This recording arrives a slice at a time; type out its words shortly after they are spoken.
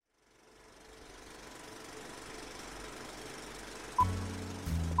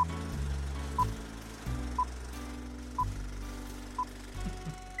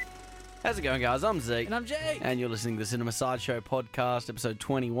How's it going, guys? I'm Zeke. And I'm Jake. And you're listening to the Cinema Sideshow podcast, episode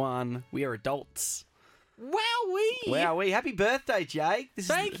 21. We are adults. Wowee! Wowee. Happy birthday, Jake.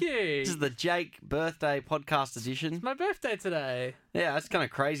 Thank you. This is the Jake birthday podcast edition. It's my birthday today. Yeah, it's kind of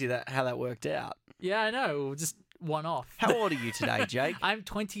crazy how that worked out. Yeah, I know. Just one off. How old are you today, Jake? I'm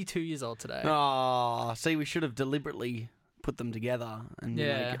 22 years old today. Oh, see, we should have deliberately put them together. And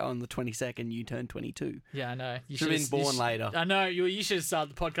Yeah. on the 22nd, you turned 22. Yeah, I know. You Should have been born later. I know. You should have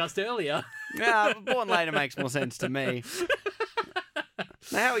started the podcast earlier. Yeah, but born later makes more sense to me.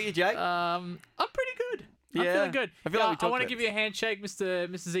 Now, how are you, Jake? I'm pretty good. I'm Yeah. feeling good. I feel like we I talked want to about give you a handshake,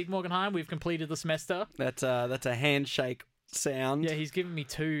 Mr. Zeke Morgan-Hind. We've completed the semester. That's a handshake sound. Yeah, he's giving me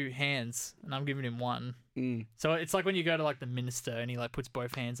 2 hands, and I'm giving him 1. Mm. So it's like when you go to like the minister, and he like puts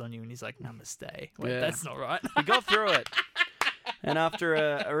both hands on you, and he's like, "Namaste." Wait, Yeah. that's not right. We got through it. And after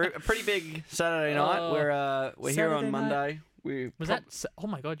a pretty big Saturday night, we're here on Saturday Monday. Oh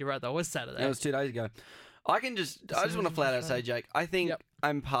my god, you're right. That was Saturday. That was 2 days ago. I just want to flat out say, Jake, I think Yep.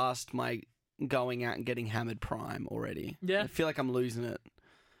 I'm past my going out and getting hammered prime already. Yeah. I feel like I'm losing it.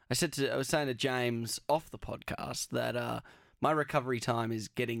 I was saying to James off the podcast that my recovery time is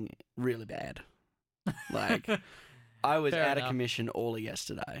getting really bad. Like, I was Fair out of enough. commission all of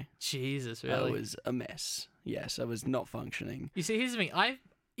yesterday. Jesus, really? I was a mess. Yes, I was not functioning. You see, here's the thing.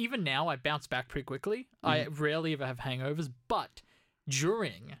 Even now, I bounce back pretty quickly. I rarely ever have hangovers, but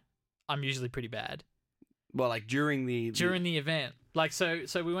during, I'm usually pretty bad. Well, like during the Event. Like, so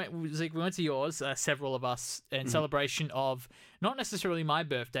we went to yours, several of us, in celebration of not necessarily my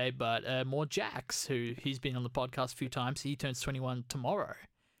birthday, but more Jack's, he's been on the podcast a few times. He turns 21 tomorrow.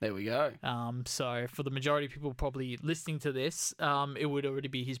 There we go. So for the majority of people probably listening to this, it would already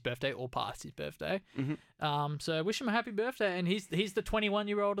be his birthday or past his birthday. Mm-hmm. So I wish him a happy birthday, and he's the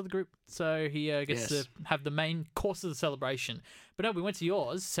 21-year-old of the group, so he gets to have the main course of the celebration. But no, we went to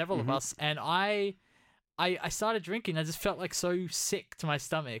yours, several of us, and I started drinking. I just felt like so sick to my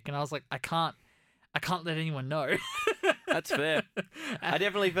stomach, and I was like, I can't let anyone know. That's fair. I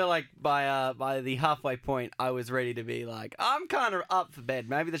definitely feel like by the halfway point, I was ready to be like, I'm kind of up for bed.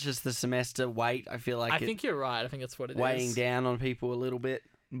 Maybe that's just the semester weight. I feel like I think you're right. I think that's what it is. weighing down on people a little bit.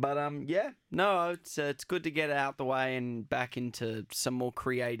 But it's good to get out the way and back into some more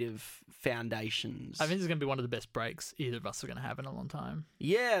creative foundations. I think this is going to be one of the best breaks either of us are going to have in a long time.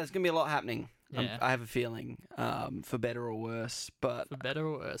 Yeah, there's gonna be a lot happening. Yeah. I have a feeling, for better or worse, but For better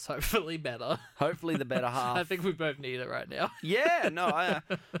or worse, hopefully better. hopefully the better half. I think we both need it right now. Yeah, no, I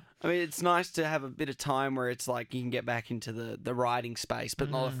mean, it's nice to have a bit of time where it's like you can get back into the writing space,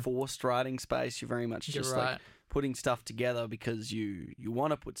 but not a forced writing space. You're very much You're just right. like putting stuff together because you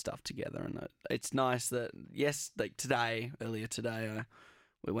want to put stuff together. And it's nice that, earlier today,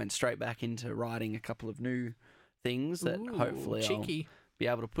 we went straight back into writing a couple of new things that Ooh, hopefully cheeky. I'll be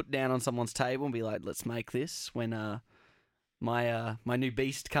able to put down on someone's table and be like, let's make this when my new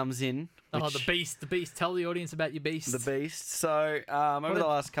beast comes in. Oh, the beast. Tell the audience about your beast. The beast. So over the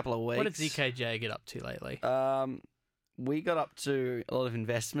last couple of weeks, What did ZKJ get up to lately? we got up to a lot of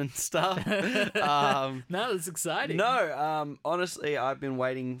investment stuff. No, that's exciting. No, honestly, I've been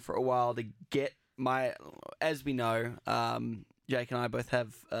waiting for a while to get as we know, Jake and I both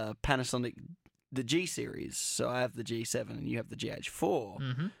have Panasonic, the G series. So I have the G7 and you have the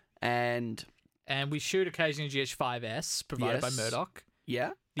GH4. And we shoot occasionally GH5S, provided by Murdoch.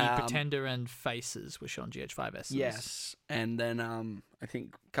 yeah. The Pretender and Faces were shot on GH5S. Yes. And then I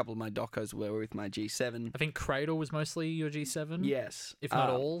think a couple of my docos were with my G7. I think Cradle was mostly your G7. Yes. If not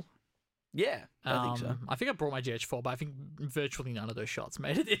all. Yeah, I think so. I think I brought my GH4, but I think virtually none of those shots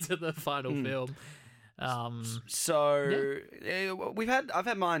made it into the final film. I've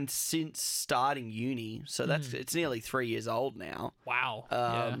had mine since starting uni, so it's nearly 3 years old now.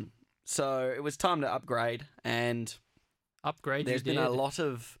 Wow. So it was time to upgrade, and Upgrade. there's been a lot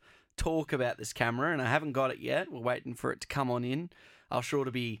of talk about this camera, and I haven't got it yet. We're waiting for it to come on in. I'll sure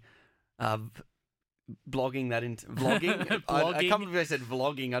to be blogging that into vlogging. I can't believe I said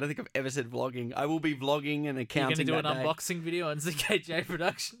vlogging. I don't think I've ever said vlogging. I will be vlogging and accounting. You're going to do that an day. unboxing video on ZKJ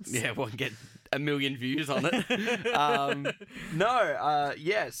Productions. Yeah, we'll get 1 million views on it.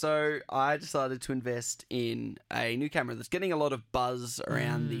 So I decided to invest in a new camera that's getting a lot of buzz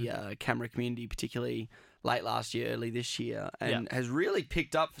around the camera community, particularly late last year, early this year, and has really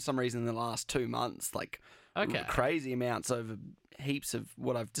picked up for some reason in the last 2 months. Crazy amounts over heaps of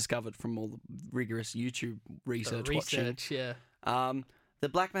what I've discovered from all the rigorous YouTube research watching. Yeah. The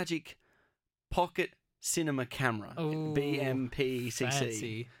Blackmagic Pocket Cinema Camera, Ooh, BMPCC,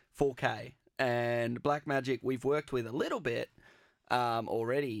 fancy. 4K. And Blackmagic, we've worked with a little bit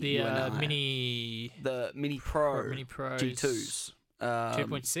already. The Mini Mini Pro Mini Pros. G2s.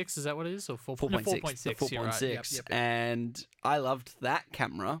 2.6, is that what it is? Or 4.6? 4.6. You're right. Yep. And I loved that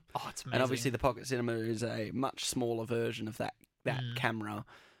camera. Oh, it's amazing. And obviously the Pocket Cinema is a much smaller version of that camera,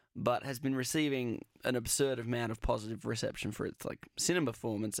 but has been receiving an absurd amount of positive reception for its like cinema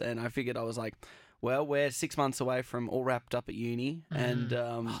performance. And I figured, I was like, well, we're 6 months away from all wrapped up at uni, and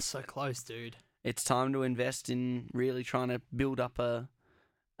so close, dude. It's time to invest in really trying to build up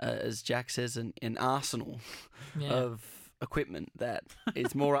as Jack says, an arsenal of equipment that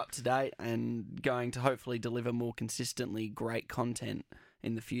is more up to date and going to hopefully deliver more consistently great content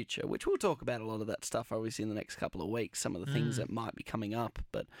in the future, which we'll talk about a lot of that stuff obviously in the next couple of weeks, some of the things that might be coming up.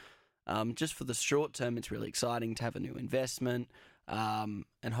 But just for the short term, it's really exciting to have a new investment,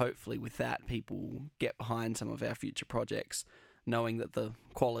 and hopefully with that, people get behind some of our future projects, knowing that the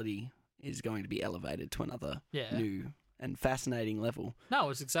quality is going to be elevated to another new and fascinating level.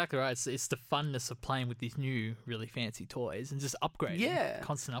 No, it's exactly right. It's the funness of playing with these new, really fancy toys and just upgrading. Yeah.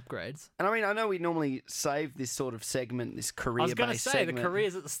 Constant upgrades. And I mean, I know we normally save this sort of segment, this career-based segment. I was going to say, the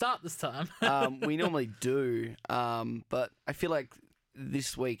career's at the start this time. We normally do, but I feel like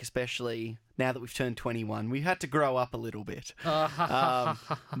this week, especially now that we've turned 21, we had to grow up a little bit.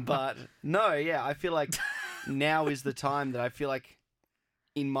 But no, yeah, I feel like now is the time that I feel like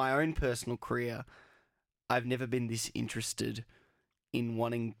in my own personal career, I've never been this interested in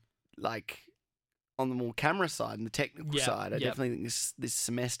wanting, like, on the more camera side and the technical side. I definitely think this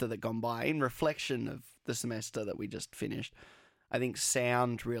semester that gone by, in reflection of the semester that we just finished, I think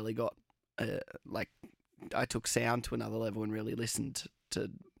sound really got, I took sound to another level and really listened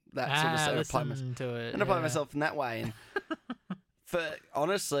to that sort of stuff. And applied myself in that way. And for,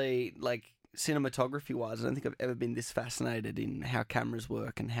 honestly, like, cinematography-wise, I don't think I've ever been this fascinated in how cameras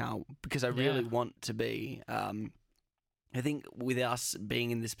work and how, because I really want to be. I think with us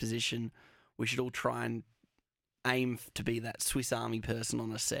being in this position, we should all try and aim to be that Swiss Army person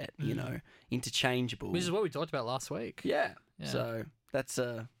on a set, you know, interchangeable. Which is what we talked about last week. Yeah. So that's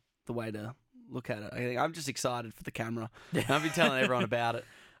the way to look at it. I think I'm just excited for the camera. I've been telling everyone about it.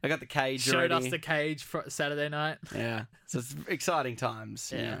 I got the cage Showed already. us the cage for Saturday night. Yeah. So it's exciting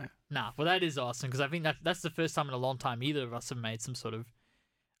times. Yeah. You know. Nah, well, that is awesome, because I think that's the first time in a long time either of us have made some sort of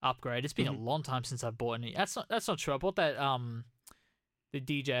upgrade. It's been a long time since I've bought any. That's not true. I bought that the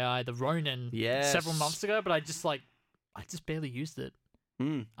DJI, the Ronin, several months ago, but I just barely used it.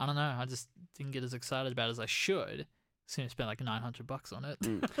 I don't know. I just didn't get as excited about it as I should. Seemed to spend like $900 on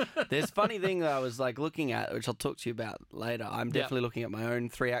it. There's a funny thing that I was like looking at, which I'll talk to you about later. I'm definitely looking at my own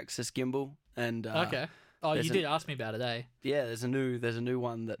 3-axis gimbal, and okay. Oh, you did ask me about it, eh? Yeah, there's a new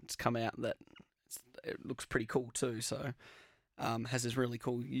one that's come out that it looks pretty cool too. So, has this really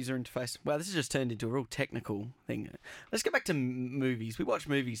cool user interface. Wow, this has just turned into a real technical thing. Let's get back to movies. We watch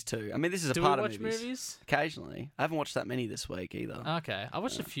movies too. I mean, this is a part of movies. Do we watch movies? Occasionally. I haven't watched that many this week either. Okay, I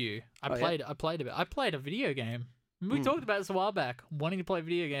watched a few. I played a bit. I played a video game. We talked about this a while back, wanting to play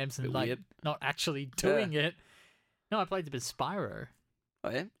video games and like not actually doing it. No, I played a bit of Spyro. Oh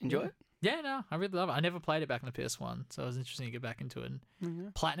yeah, enjoy it. Yeah, no, I really love it. I never played it back on the PS1, so it was interesting to get back into it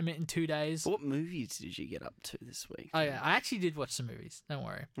and platinum it in 2 days. What movies did you get up to this week? Oh yeah, I actually did watch some movies. Don't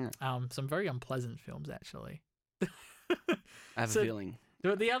worry. Some very unpleasant films actually. I have a feeling.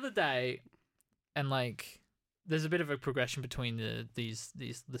 The other day, and like, there's a bit of a progression between this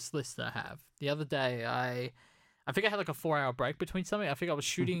list that I have. The other day, I think I had like a 4-hour break between something. I think I was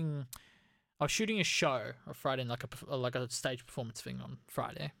shooting. I was shooting a show on Friday, like a stage performance thing on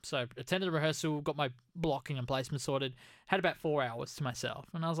Friday. So attended a rehearsal, got my blocking and placement sorted, had about 4 hours to myself,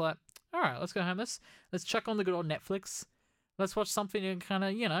 and I was like, all right, let's go home. Let's chuck on the good old Netflix. Let's watch something and kind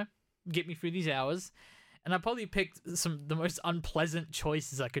of get me through these hours. And I probably picked the most unpleasant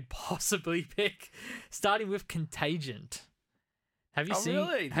choices I could possibly pick, starting with Contagion. Have you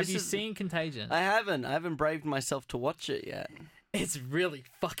seen Contagion? I haven't. I haven't braved myself to watch it yet. It's really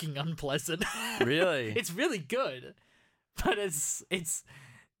fucking unpleasant. Really? It's really good, but it's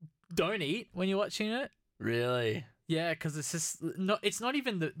don't eat when you're watching it. Really? Yeah, because it's just not. It's not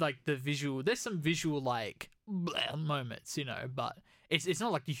even the visual. There's some visual moments, but it's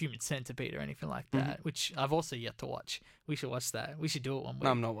not like the Human Centipede or anything like that, which I've also yet to watch. We should watch that. We should do it one week.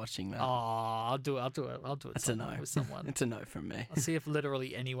 No, I'm not watching that. Oh, I'll do it. It's a no with someone. It's a no from me. I'll see if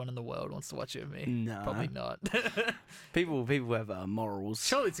literally anyone in the world wants to watch it with me. No, probably not. people have morals.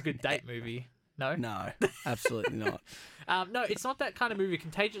 Surely it's a good date movie. No, absolutely not. No, it's not that kind of movie.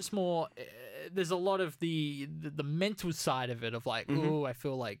 Contagion's more. There's a lot of the mental side of it of like, oh, I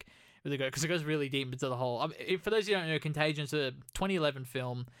feel like really good, because it goes really deep into the whole. For those who don't know, Contagion's a 2011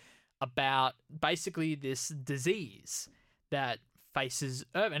 film about basically this disease that faces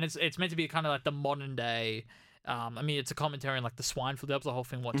Earth, and it's meant to be kind of like the modern day I mean, it's a commentary on like the swine flu. That was the whole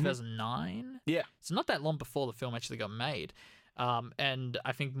thing. What, 2009? Yeah. So not that long before the film actually got made. And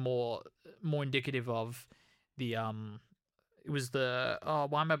I think more indicative of the it was the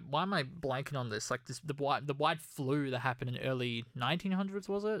why am I blanking on this? Like the white flu that happened in early 1900s,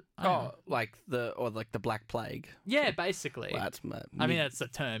 was it? Like the Black Plague. Yeah, basically. Well, I mean, that's the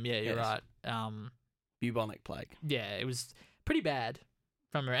term. Yeah, you're right. Bubonic plague. Yeah, it was pretty bad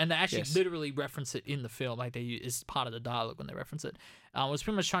from her, and they actually literally reference it in the film. Like they use part of the dialogue when they reference it. It was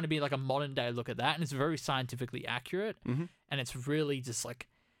pretty much trying to be like a modern day look at that, and it's very scientifically accurate, and it's really just like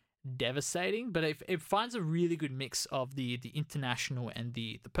devastating, but it finds a really good mix of the international and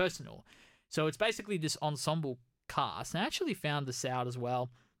the personal. So it's basically this ensemble cast, and I actually found this out as well.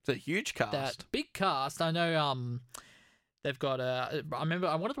 It's a huge cast. That big cast. I know they've got I remember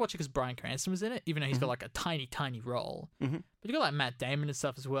I wanted to watch it because Bryan Cranston was in it, even though he's got like a tiny role. But you got like Matt Damon and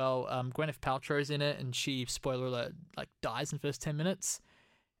stuff as well. Gwyneth Paltrow's in it, and she, spoiler alert, like dies in the first 10 minutes.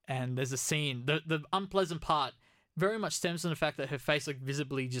 And there's a scene, the unpleasant part very much stems from the fact that her face like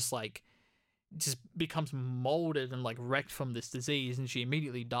visibly just becomes molded and like wrecked from this disease, and she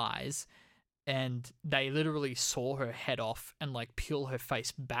immediately dies. And they literally saw her head off and like peel her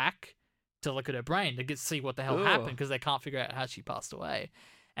face back to look at her brain to see what the hell happened, because they can't figure out how she passed away.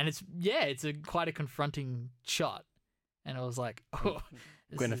 And it's quite a confronting shot. And I was like,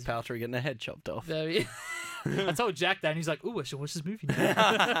 Gwyneth Paltrow getting her head chopped off. I told Jack that, and he's like, "Ooh, I should watch this movie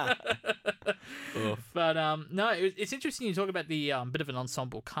now." But no, it's interesting you talk about the bit of an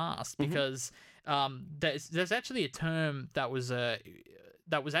ensemble cast, because there's actually a term that was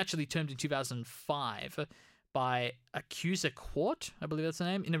actually termed in 2005 by Accuser Court, I believe that's the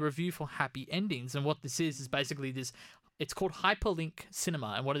name, in a review for Happy Endings. And what this is basically this. It's called hyperlink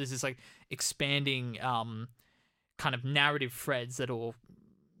cinema, and what it is like expanding kind of narrative threads that all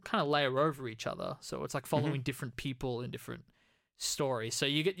kind of layer over each other. So it's like following different people in different stories. So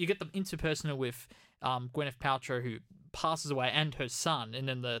you get the interpersonal with Gwyneth Paltrow, who passes away, and her son, and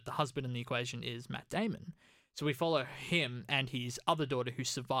then the husband in the equation is Matt Damon. So we follow him and his other daughter who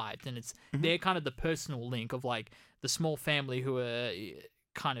survived, and it's they're kind of the personal link of like the small family who are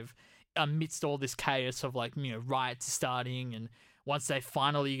kind of amidst all this chaos of like, you know, riots starting, and once they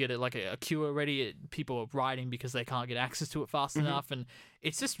finally get a cure ready, people are rioting because they can't get access to it fast enough, and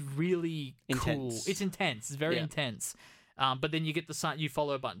it's just really cool. It's intense. It's very intense. But then you get you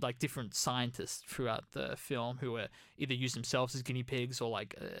follow like different scientists throughout the film who are either use themselves as guinea pigs, or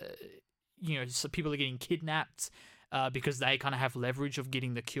like so people are getting kidnapped because they kind of have leverage of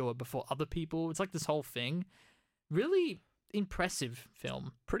getting the cure before other people. It's like this whole thing. Really impressive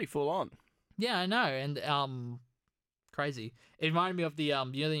film. Pretty full on. Yeah, I know, and crazy. It reminded me of the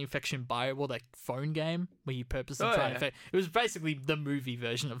the Infection Biowar, that phone game where you purposely try and infect. It was basically the movie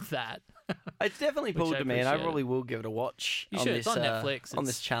version of that. It's definitely pulled to me, and I probably will give it a watch. You should. It's on Netflix. On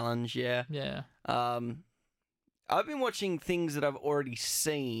this challenge, yeah. Yeah. I've been watching things that I've already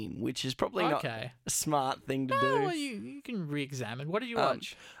seen, which is probably not a smart thing to do. Well, you can re-examine. What did you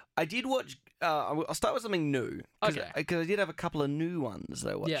watch? I did watch. I'll start with something new. Okay. Because I did have a couple of new ones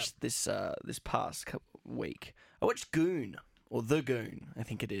that I watched this past week. I watched Goon, or The Goon, I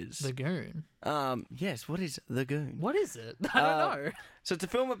think it is. The Goon? Yes, what is The Goon? What is it? I don't know. So it's a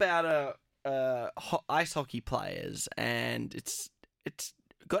film about ice hockey players, and it's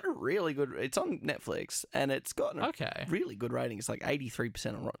got a really good... It's on Netflix, and it's got a really good rating. It's like 83%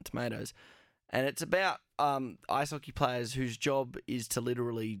 on Rotten Tomatoes. And it's about ice hockey players whose job is to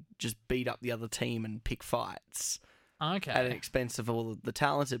literally just beat up the other team and pick fights. Okay. At an expense of all the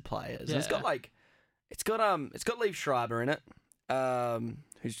talented players. Yeah. And it's got Liev Schreiber in it,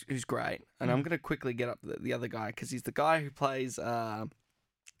 who's great. And I'm going to quickly get up the other guy, because he's the guy who plays... can't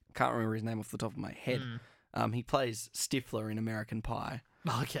remember his name off the top of my head. He plays Stifler in American Pie.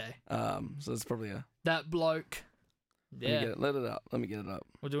 Okay. So it's probably that bloke. Yeah. Let me get it up.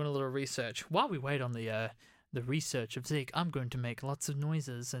 We're doing a little research. While we wait on the research of Zeke, I'm going to make lots of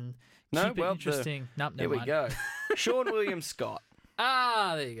noises and keep it interesting. Here we go. Sean William Scott.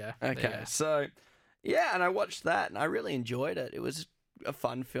 There you go. Okay, so yeah, and I watched that and I really enjoyed it. It was a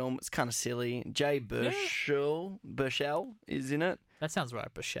fun film. It's kind of silly. Jay Baruchel is in it. That sounds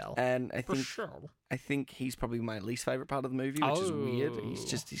right, Baruchel. And I think he's probably my least favorite part of the movie, which is weird.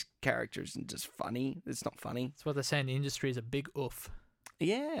 His character isn't just funny. It's not funny. That's what they say in the industry is a big oof.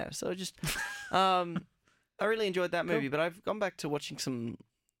 Yeah, so just I really enjoyed that movie, but I've gone back to rewatching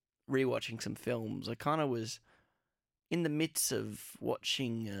some films. I kind of was in the midst of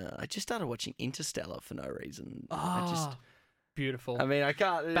watching. I just started watching Interstellar for no reason. Beautiful. I mean, I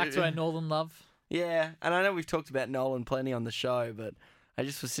can't... Back to our Nolan love. Yeah, and I know we've talked about Nolan plenty on the show, but I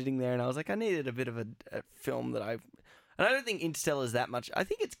just was sitting there and I was like, I needed a bit of a film that and I don't think Interstellar is that much. I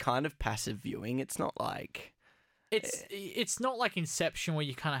think it's kind of passive viewing. It's not like... It's not like Inception where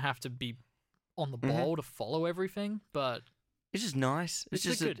you kind of have to be on the ball to follow everything, but... It's just nice. It's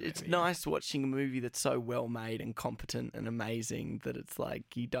just it's nice watching a movie that's so well made and competent and amazing that it's like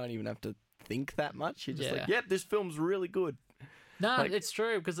you don't even have to think that much. You're just like, yep, this film's really good. No, it's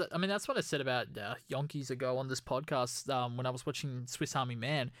true, because I mean that's what I said about yonkies ago on this podcast when I was watching Swiss Army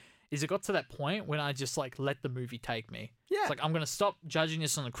Man. Is it got to that point when I just like let the movie take me? Yeah, it's like I'm gonna stop judging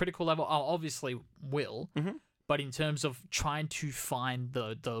this on a critical level. I obviously will, but in terms of trying to find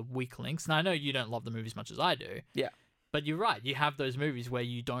the weak links, and I know you don't love the movie as much as I do. Yeah. But you're right. You have those movies where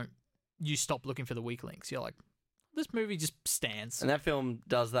you stop looking for the weak links. You're like, this movie just stands. And that film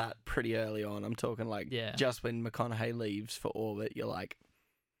does that pretty early on. I'm talking like just when McConaughey leaves for orbit, you're like,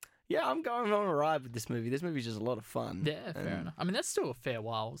 yeah, I'm going on a ride with this movie. This movie's just a lot of fun. Yeah, fair enough. I mean, that's still a fair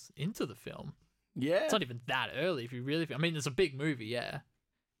while into the film. Yeah. It's not even that early if you really... I mean, it's a big movie, yeah.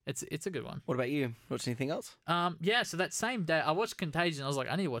 It's a good one. What about you? Watch anything else? Yeah, so that same day, I watched Contagion. I was like,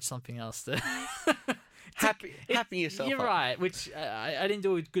 I need to watch something else. Happy yourself You're up. right, which I didn't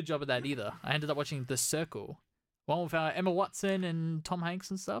do a good job of that either. I ended up watching The Circle, one with Emma Watson and Tom Hanks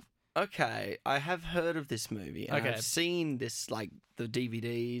and stuff. Okay, I have heard of this movie. And I've seen this, like, the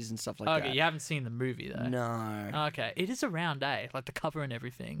DVDs and stuff like that. Okay, you haven't seen the movie, though? No. Okay, it is around, like the cover and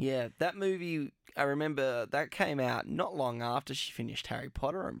everything. Yeah, that movie, I remember that came out not long after she finished Harry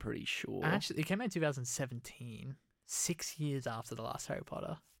Potter, I'm pretty sure. Actually, it came out in 2017, 6 years after the last Harry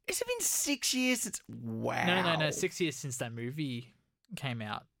Potter. Has it been 6 years since... Wow. No, 6 years since that movie came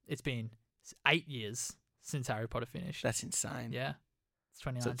out. It's been 8 years since Harry Potter finished. That's insane. Yeah. It's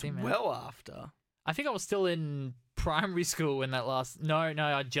 2019, so it's man. well after. I think I was still in primary school when that last... No,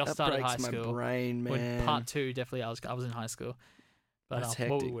 I just started high school. That breaks my brain, man. When part 2, definitely, I was in high school. But That's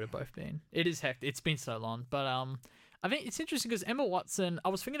well, we would have both been. It is hectic. It's been so long. But I think it's interesting because Emma Watson... I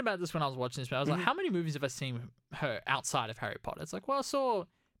was thinking about this when I was watching this, but I was like, how many movies have I seen her outside of Harry Potter? It's like, well, I saw...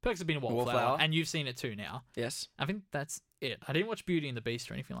 Perks of Being a Wallflower, and you've seen it too now. Yes. I think that's it. I didn't watch Beauty and the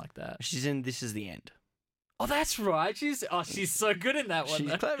Beast or anything like that. She's in This Is the End. Oh, that's right. She's so good in that one.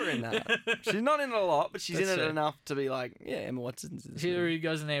 She's clever in that. She's not in it a lot, but she's in it enough to be like, yeah, Emma Watson's in this She really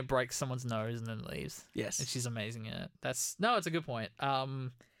goes in there and breaks someone's nose and then leaves. Yes. And she's amazing in it. It's a good point.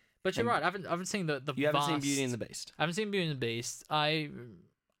 But you're right. I haven't seen the You haven't seen Beauty and the Beast. I haven't seen Beauty and the Beast.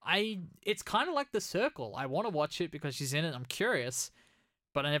 It's kind of like The Circle. I want to watch it because she's in it. I'm curious.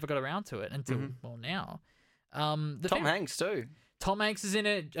 But I never got around to it until now. Tom Hanks too. Tom Hanks is in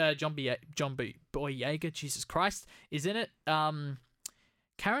it. John Boyega, Jesus Christ, is in it. Karen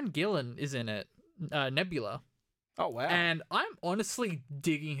Gillan is in it. Nebula. Oh wow! And I'm honestly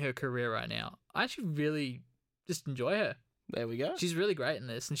digging her career right now. I actually really just enjoy her. There we go. She's really great in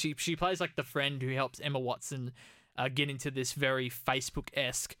this, and she plays like the friend who helps Emma Watson get into this very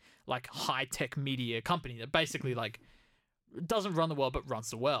Facebook-esque like high tech media company that basically like. Doesn't run the world, but runs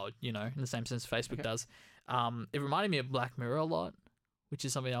the world, in the same sense Facebook does. It reminded me of Black Mirror a lot, which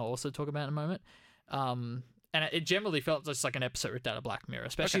is something I'll also talk about in a moment. And it generally felt just like an episode ripped out of Black Mirror,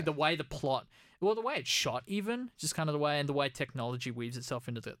 especially the way the plot, the way it's shot even, just kind of the way technology weaves itself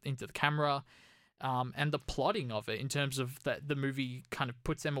into the camera, and the plotting of it in terms of that the movie kind of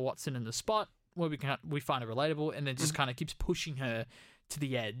puts Emma Watson in the spot where we find her relatable, and then just kind of keeps pushing her to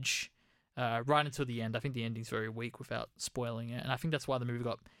the edge. Right until the end. I think the ending's very weak without spoiling it. And I think that's why the movie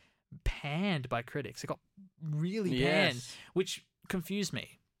got panned by critics. It got really panned, which confused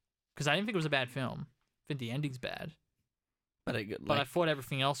me. Because I didn't think it was a bad film. I think the ending's bad. But I thought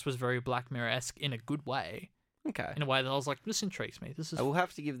everything else was very Black Mirror-esque in a good way. Okay. In a way that I was like, this intrigues me. I will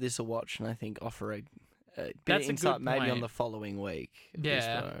have to give this a watch and I think offer a bit of insight maybe on the following week.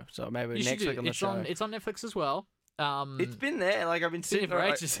 So maybe next week on the show. It's on Netflix as well. It's been there, like I've been sitting for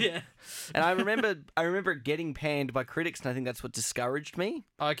ages, yeah. And I remember it getting panned by critics, and I think that's what discouraged me.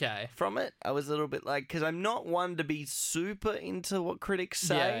 Okay. From it, I was a little bit like, because I'm not one to be super into what critics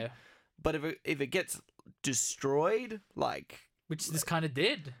say, but if it gets destroyed, like which this kind of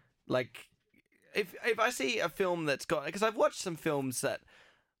did, like if I see a film that's got, because I've watched some films that.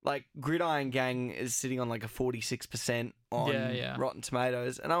 Like, Gridiron Gang is sitting on like a 46% on Rotten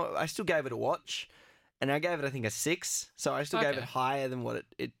Tomatoes, and I still gave it a watch. And I gave it, I think, a 6. So I still gave it higher than what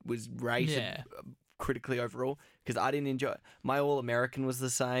it was rated critically overall. Because I didn't enjoy it. My All American was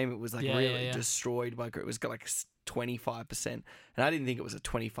the same. It was like destroyed by... It was got like 25%. And I didn't think it was a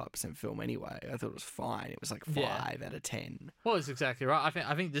 25% film anyway. I thought it was fine. It was like 5 out of 10. Well, it's exactly right.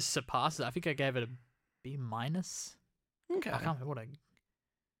 I think this surpasses it. I think I gave it a B-. Okay. I can't remember what I...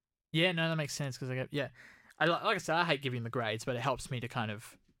 Yeah, no, that makes sense. Because I gave... Yeah. like I said, I hate giving the grades, but it helps me to kind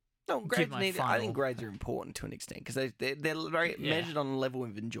of No, grades my need. I final- think grades are important to an extent because they're very measured on a level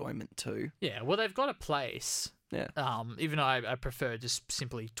of enjoyment too. Yeah, well, they've got a place. Yeah. Even though I prefer just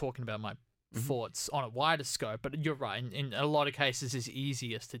simply talking about my thoughts on a wider scope, but you're right. In a lot of cases, it's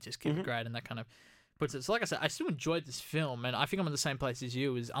easiest to just give a grade, and that kind of puts it. So, like I said, I still enjoyed this film, and I think I'm in the same place as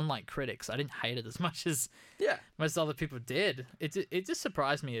you. Is unlike critics, I didn't hate it as much as most other people did. It just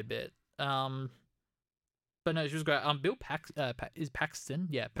surprised me a bit. But no, she was great. Bill Paxton.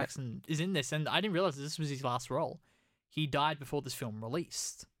 Yeah, Paxton is in this, and I didn't realize this was his last role. He died before this film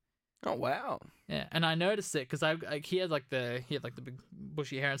released. Oh wow! Yeah, and I noticed it because he had like the big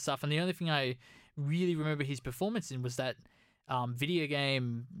bushy hair and stuff, and the only thing I really remember his performance in was that video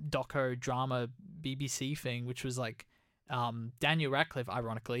game doco drama BBC thing, which was like Daniel Radcliffe,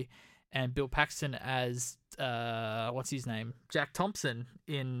 ironically, and Bill Paxton as what's his name, Jack Thompson,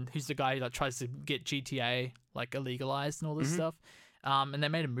 who's the guy that tries to get GTA like illegalized and all this stuff. And they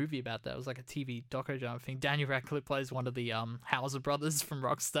made a movie about that. It was like a TV docudrama thing. Daniel Radcliffe plays one of the Hauser brothers from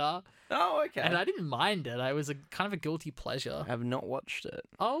Rockstar. Oh, okay. And I didn't mind it. It was a kind of a guilty pleasure. I have not watched it.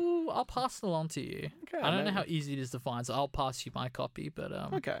 Oh, I'll pass it along to you. Okay, I don't know how easy it is to find, so I'll pass you my copy. But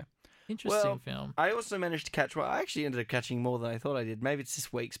okay. Interesting film. I also managed to catch. Well, I actually ended up catching more than I thought I did. Maybe it's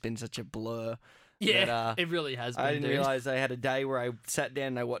this week's been such a blur. Yeah, that, it really has been. I didn't realize I had a day where I sat down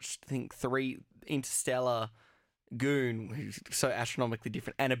and I watched, I think, 3 Interstellar, Goon, who's so astronomically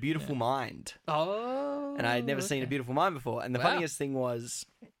different, and A Beautiful Mind. Oh. And I had never seen A Beautiful Mind before. And the funniest thing was,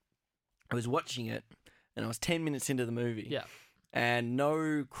 I was watching it, and I was 10 minutes into the movie. Yeah. And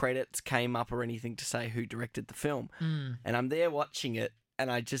no credits came up or anything to say who directed the film. And I'm there watching it,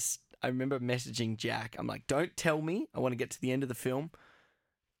 and I remember messaging Jack. I'm like, don't tell me. I want to get to the end of the film.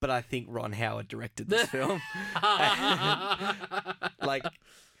 But I think Ron Howard directed this film. Like,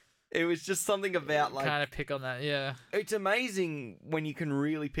 it was just something about, like... Kind of pick on that, yeah. It's amazing when you can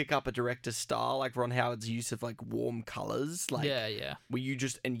really pick up a director's style, like Ron Howard's use of, like, warm colours. Like, yeah. Where you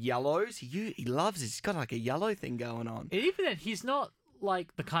just... And yellows. He loves it. He's got, like, a yellow thing going on. And even then, he's not,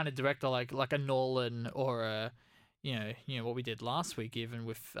 like, the kind of director like a Nolan or a... You know what we did last week, even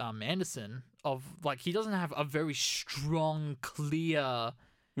with Anderson, of, like, he doesn't have a very strong, clear...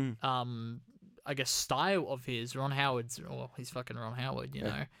 I guess style of his. Ron Howard's, he's fucking Ron Howard, you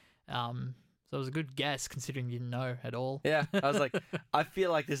know. So it was a good guess considering you didn't know at all. Yeah, I was like, I feel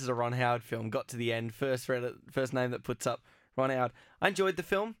like this is a Ron Howard film. Got to the end, first name that puts up Ron Howard. I enjoyed the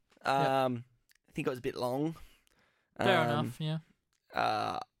film. I think it was a bit long. Fair enough. Yeah.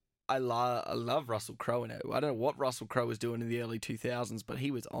 I love Russell Crowe in it. I don't know what Russell Crowe was doing in the early 2000s, but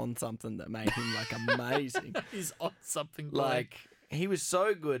he was on something that made him like amazing. He's on something. Like. He was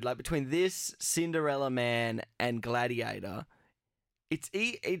so good. Like, between this, Cinderella Man, and Gladiator, it's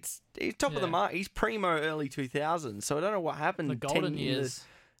top of the mark. He's primo early 2000s. So I don't know what happened. The golden years.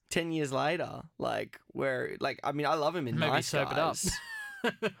 10 years later, like, where, like, I mean, I love him in Maybe Nice soap Guys.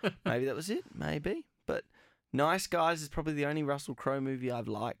 it up. Maybe that was it. Maybe. But Nice Guys is probably the only Russell Crowe movie I've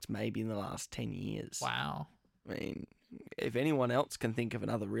liked maybe in the last 10 years. Wow. I mean, if anyone else can think of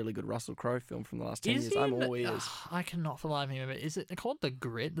another really good Russell Crowe film from the last 10 years, I'm all ears. I cannot for the life of me remember. Is it called The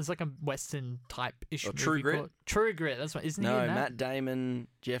Grit? There's like a Western type-ish movie True Grit? called True Grit. That's what, isn't he in No, that? Matt Damon,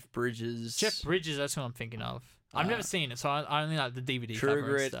 Jeff Bridges. Jeff Bridges, that's what I'm thinking of. I've never seen it, so I only like the DVD cover True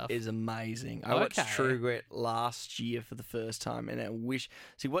Grit and stuff. is amazing. I watched True Grit last year for the first time, and I wish...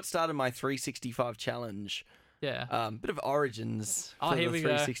 See, what started my 365 challenge... Yeah. Bit of origins for the here we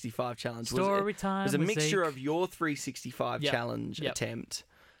 365 challenge. Story time. It was a with mixture Zeke. of your 365 challenge attempt,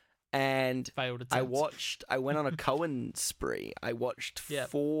 and Failed attempt. I went on a Coen spree. I watched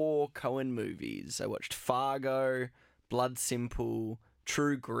 4 Coen movies. I watched Fargo, Blood Simple,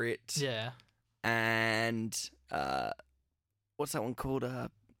 True Grit. Yeah. And what's that one called?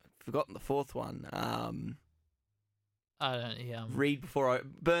 I've forgotten the 4th one. I don't. Yeah.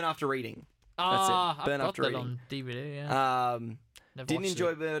 Burn After Reading. That's it. Burn I've After got that Reading. on DVD. Yeah. Didn't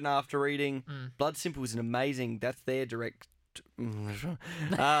enjoy Burn After Reading. Mm. Blood Simple was an amazing. That's their direct. I'm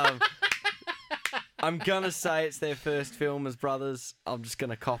gonna say it's their first film as brothers. I'm just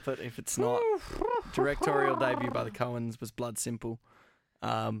gonna cop it if it's not. Directorial debut by the Coens was Blood Simple.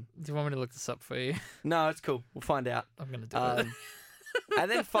 Do you want me to look this up for you? No, it's cool. We'll find out. I'm gonna do it. And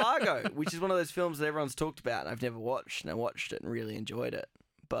then Fargo, which is one of those films that everyone's talked about, and I've never watched, and I watched it and really enjoyed it.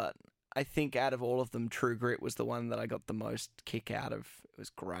 But I think out of all of them, True Grit was the one that I got the most kick out of. It was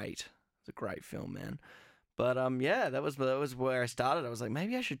great. It was a great film, man. But that was where I started. I was like,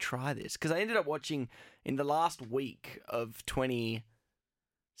 maybe I should try this, because I ended up watching in the last week of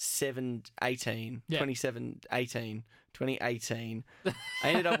 2018, 2018. I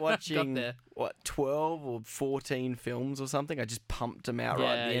ended up watching, 12 or 14 films or something. I just pumped them out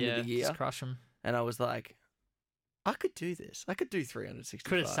right at the end of the year. Just crush them. And I was like, I could do this. I could do 365.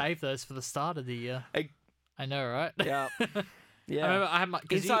 Could have saved those for the start of the year. I know, right? Yeah. Yeah. I remember I had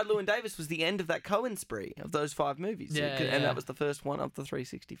Inside Llewyn Davis was the end of that Coen spree of those 5 movies. And that was the first one of the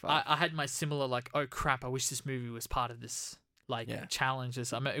 365. I had my similar, like, oh crap, I wish this movie was part of this, like,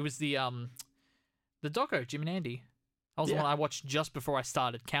 challenges. I mean, it was the doco, Jim and Andy. That was the one I watched just before I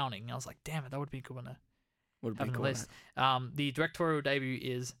started counting. I was like, damn it, that would be a good one to have on the list. The directorial debut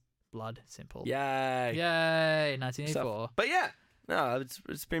is Blood Simple. Yay. 1984. But yeah, no,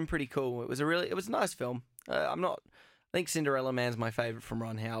 it's been pretty cool. It was a nice film. I think Cinderella Man's my favourite from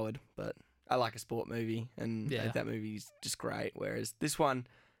Ron Howard, but I like a sport movie, and that movie's just great. Whereas this one,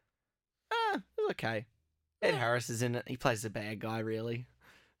 it was okay. Ed Harris is in it. He plays the bad guy, really.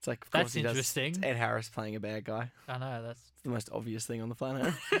 It's like, of course he does. That's interesting. It's Ed Harris playing a bad guy. I know, that's the most obvious thing on the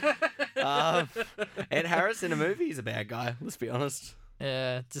planet. Ed Harris in a movie is a bad guy, let's be honest.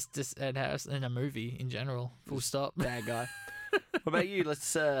 Yeah, just Ed Harris in a movie in general. Full stop. Bad guy. What about you?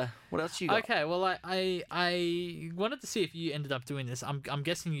 What else you got? Okay, well, I wanted to see if you ended up doing this. I'm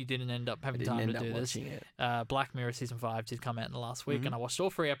guessing you didn't end up having time to do this. It. Black Mirror season 5 did come out in the last week, and I watched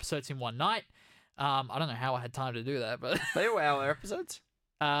all 3 episodes in one night. I don't know how I had time to do that, but they were hour episodes.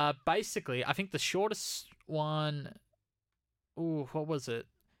 Basically, I think the shortest one. Ooh, what was it?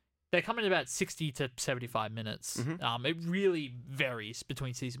 They come in about 60 to 75 minutes. It really varies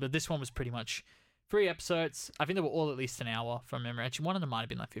between seasons, but this one was pretty much 3 episodes. I think they were all at least an hour from memory. Actually, one of them might have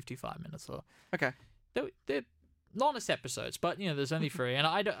been like 55 minutes. Or okay, they're honest episodes, but there's only 3. And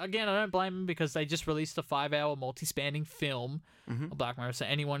I don't blame them because they just released a 5-hour multi-spanning film of Black Mirror. So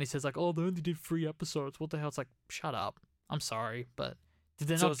anyone who says like, "Oh, they only did 3 episodes," what the hell? It's like, shut up. I'm sorry, but did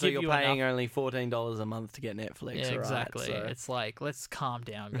they not give you're you paying enough? only $14 a month to get Netflix. Yeah, exactly. Right, so. It's like, let's calm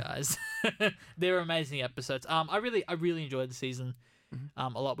down, guys. They're amazing episodes. I really enjoyed the season a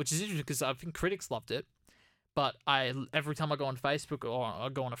lot, which is interesting because I think critics loved it. But every time I go on Facebook or I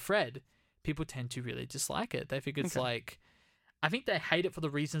go on a thread, people tend to really dislike it. They think it's like, I think they hate it for the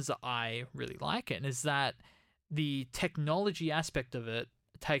reasons that I really like it, and is that the technology aspect of it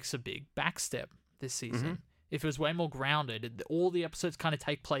takes a big backstep this season. If it was way more grounded, all the episodes kind of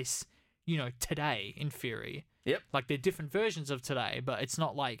take place, today in theory. Yep. Like they're different versions of today, but it's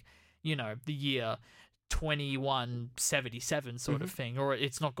not like, the year 2177 sort of thing, or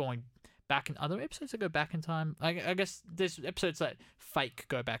it's not going back in other episodes that go back in time. I guess there's episodes that fake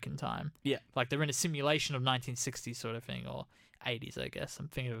go back in time. Yeah. Like they're in a simulation of 1960s sort of thing, or 80s, I guess. I'm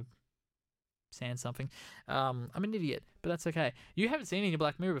thinking of saying something. I'm an idiot, but that's okay. You haven't seen any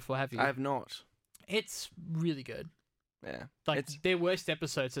Black Mirror before, have you? I have not. It's really good. Yeah. Like their worst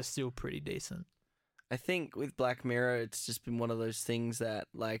episodes are still pretty decent. I think with Black Mirror, it's just been one of those things that,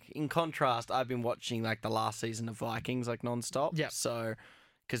 like, in contrast, I've been watching, like, the last season of Vikings, like, non-stop. Yeah. So,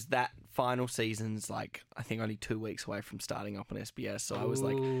 because that final season's, like, I think only 2 weeks away from starting up on SBS. So I was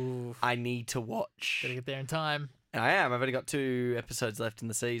like, I need to watch. Gotta get there in time. And I am. I've only got 2 episodes left in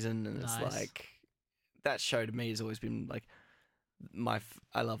the season. And Nice. It's like, that show to me has always been, like,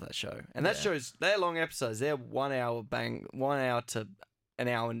 I love that show. And that show's, they're long episodes. They're 1 hour to an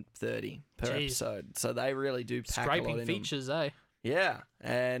hour and 30 per episode. So they really do pack a lot in Scraping features, them. Yeah.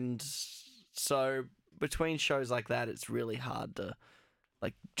 And so between shows like that, it's really hard to,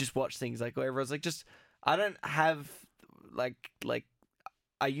 like, just watch things like where everyone's like, I don't have, like,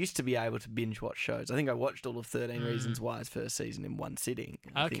 I used to be able to binge watch shows. I think I watched all of 13 Reasons Why's first season in one sitting.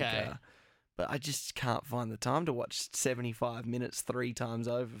 But I just can't find the time to watch 75 minutes 3 times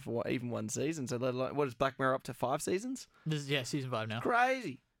over for even one season. So, what is Black Mirror up to 5 seasons? Season 5 now.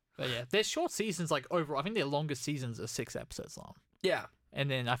 Crazy. But yeah, their short seasons, like overall, I think their longest seasons are 6 episodes long. Yeah. And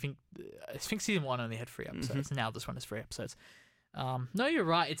then I think season 1 only had 3 episodes. Now this one has 3 episodes. No, you're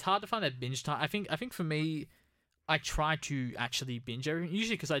right. It's hard to find that binge time. I think for me, I try to actually binge everything,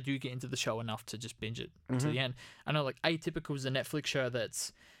 usually because I do get into the show enough to just binge it to the end. I know, like, Atypical is a Netflix show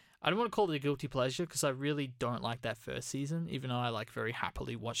that's, I don't want to call it a guilty pleasure because I really don't like that first season, even though I, like, very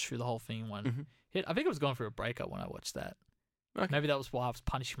happily watched through the whole thing in one hit. I think I was going through a breakup when I watched that. Okay. Maybe that was why I was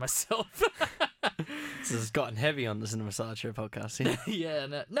punishing myself. This has gotten heavy on the Cinema Sideshow podcast.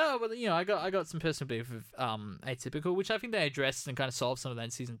 Yeah, no, but I got some personal beef with Atypical, which I think they addressed and kind of solved some of that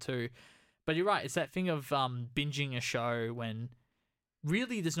in season 2. But you're right, it's that thing of binging a show when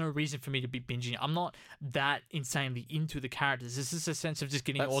really there's no reason for me to be binging. I'm not that insanely into the characters. This is a sense of just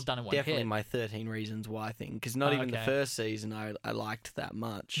getting it all done in one hit. Definitely my 13 Reasons Why thing, because not even the first season I liked that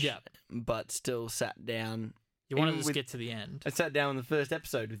much. Yeah, but still sat down. You wanted to just get to the end. I sat down in the first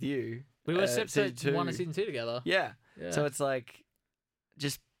episode with you. We watched episode 1 and season 2 together. Yeah. Yeah. So it's like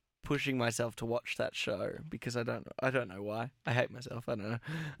just pushing myself to watch that show because I don't know why. I hate myself. I don't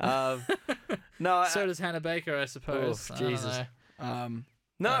know. No, so does Hannah Baker, I suppose. Oh, I Jesus. don't know.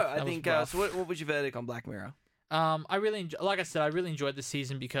 No, That I was think. rough. So, what was your verdict on Black Mirror? I really, like I said, I really enjoyed the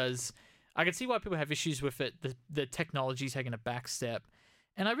season because I can see why people have issues with it. The technology's taking a back step,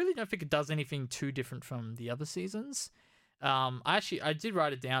 and I really don't think it does anything too different from the other seasons. I did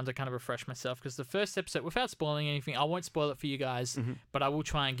write it down to kind of refresh myself because the first episode, without spoiling anything, I won't spoil it for you guys, but I will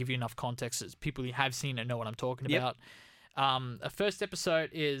try and give you enough context as people who have seen it know what I'm talking about. The first episode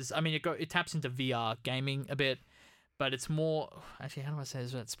is, I mean, it taps into VR gaming a bit, but it's more. Actually, how do I say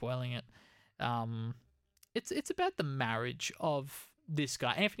this without spoiling it? It's about the marriage of this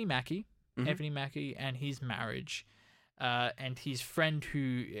guy, Anthony Mackie, and his marriage, and his friend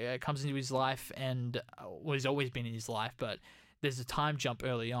who comes into his life and has always been in his life, but there's a time jump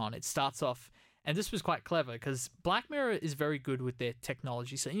early on. It starts off, and this was quite clever because Black Mirror is very good with their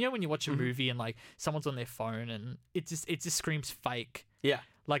technology. So when you watch a movie and like someone's on their phone and it just screams fake. Yeah,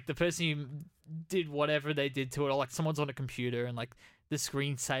 like the person who did whatever they did to it, or like someone's on a computer and like the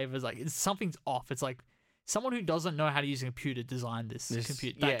screensaver's like something's off. It's like someone who doesn't know how to use a computer designed this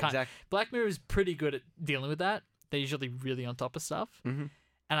computer. Exactly. Black Mirror is pretty good at dealing with that. They're usually really on top of stuff. And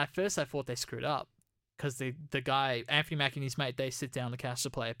at first I thought they screwed up because the guy, Anthony Mackie and his mate, they sit down on the couch to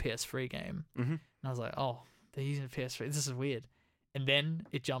play a PS3 game. And I was like, oh, they're using a PS3. This is weird. And then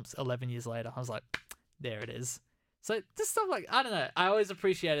it jumps 11 years later. I was like, there it is. So just stuff like, I don't know. I always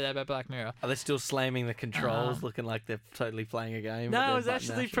appreciated that about Black Mirror. Are they still slamming the controls, looking like they're totally playing a game? No, it was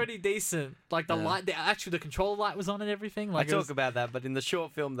actually pretty decent. Like the light, the control light was on and everything. Like I talk about that, but in the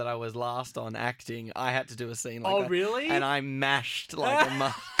short film that I was last on acting, I had to do a scene like that. Oh, really? And I mashed like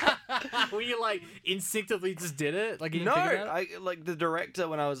a Were you like instinctively just did it? Like you didn't no, think about it? I like the director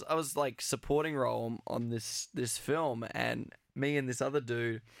when I was like supporting role on this film, and me and this other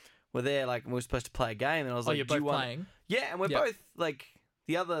dude were there, like, we were supposed to play a game, and I was like, you're do you both want... playing? Yeah, and we're both, like,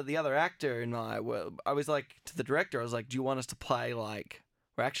 the other actor and I was like, to the director, I was like, do you want us to play, like,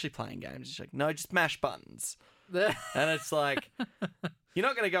 we're actually playing games? She's like, no, just mash buttons. And it's like, you're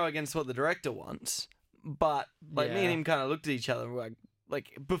not going to go against what the director wants, but, like, me and him kind of looked at each other and were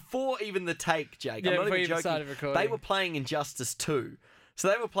like, before even the take, Jake, I'm not even joking, they were playing Injustice 2. So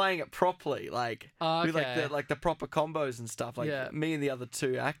they were playing it properly, like with like the proper combos and stuff. Like me and the other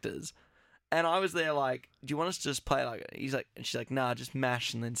two actors, and I was there like, "Do you want us to just play like?" She's like, "Nah, just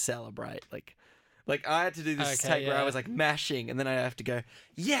mash and then celebrate." Like I had to do this take where I was like mashing, and then I have to go,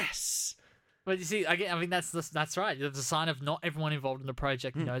 "Yes." But you see, again, I mean that's right. It's a sign of not everyone involved in the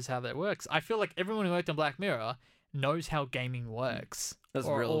project knows how that works. I feel like everyone who worked on Black Mirror knows how gaming works. That's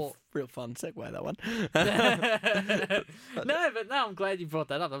a real fun segue, that one. No, I'm glad you brought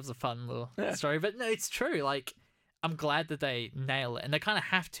that up. That was a fun little story. But no, it's true. Like, I'm glad that they nail it. And they kind of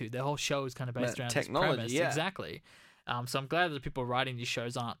have to. Their whole show is kind of based around technology, this premise. Yeah. Exactly. So I'm glad that the people writing these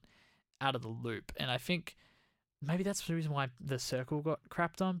shows aren't out of the loop. And I think maybe that's the reason why The Circle got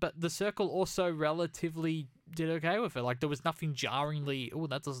crapped on. But The Circle also relatively did okay with it. Like, there was nothing jarringly, oh,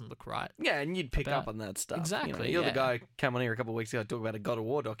 that doesn't look right. Yeah, and you'd pick up on that stuff. Exactly. You're the guy who came on here a couple of weeks ago to talk about a God of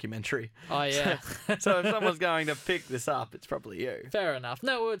War documentary. Oh, yeah. So if someone's going to pick this up, it's probably you. Fair enough.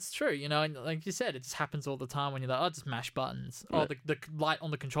 No, well, it's true. And like you said, it just happens all the time when you're like, oh, just mash buttons. Oh, the light on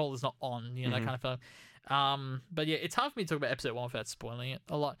the controller's not on, that kind of thing. But yeah, it's hard for me to talk about episode 1 without spoiling it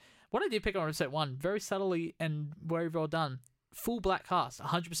a lot. What I did pick on episode 1, very subtly and very well done. Full black cast,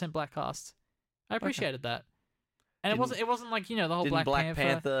 100% black cast. I appreciated that. And it wasn't like, the whole Black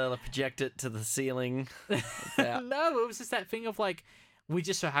Panther like, project it to the ceiling. No, it was just that thing of like, we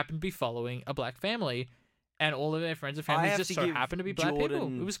just so happen to be following a black family, and all of their friends and families just so happen to be black people.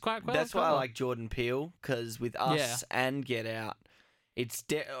 It was quite That's why I like Jordan Peele, because with Us and Get Out, it's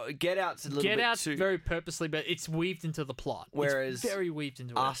Get Out's a little bit Out's too... very purposely, but it's weaved into the plot. Whereas it's very weaved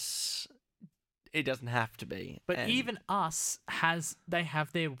into Us, it doesn't have to be. But even Us have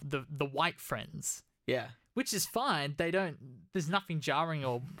the white friends. Yeah. Which is fine. There's nothing jarring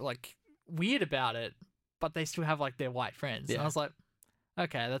or like weird about it, but they still have like their white friends. Yeah. And I was like,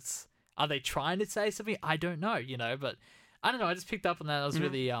 okay, are they trying to say something? I don't know, but I don't know. I just picked up on that. It was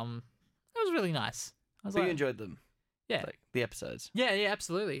really, that was really nice. But you enjoyed them. Yeah. Like the episodes. Yeah,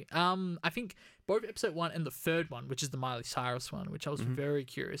 absolutely. I think both episode 1 and the third one, which is the Miley Cyrus one, which I was very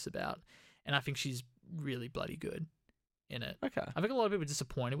curious about. And I think she's really bloody good in it. Okay. I think a lot of people are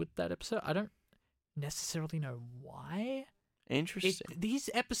disappointed with that episode. I don't necessarily know why. Interesting. These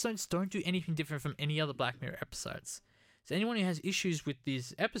episodes don't do anything different from any other Black Mirror episodes. So anyone who has issues with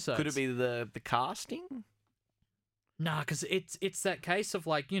these episodes... Could it be the casting? Nah, because it's that case of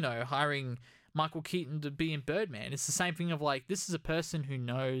like, hiring Michael Keaton to be in Birdman. It's the same thing of like, this is a person who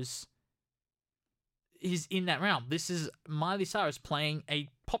knows he's in that realm. This is Miley Cyrus playing a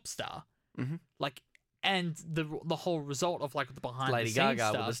pop star. Mm-hmm. Like, and the whole result of like the behind Lady the scenes Gaga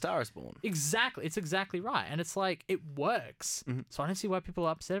stuff. with A Star Is Born. Exactly. It's exactly right. And it's like, it works. Mm-hmm. So I don't see why people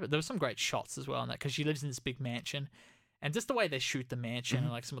are upset. But there were some great shots as well in that, because she lives in this big mansion. And just the way they shoot the mansion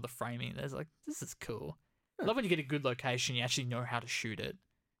and like some of the framing, there's like, this is cool. I love when you get a good location, you actually know how to shoot it,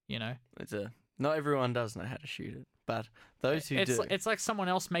 you know? Not everyone does know how to shoot it, but those who do. It's like someone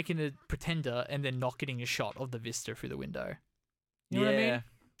else making a Pretender and then not getting a shot of the vista through the window. You know what I mean?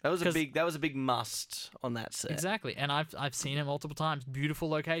 That was a big must on that set. Exactly. And I've seen it multiple times. Beautiful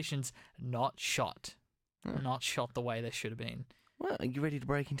locations, not shot. Not shot the way they should have been. Well, are you ready to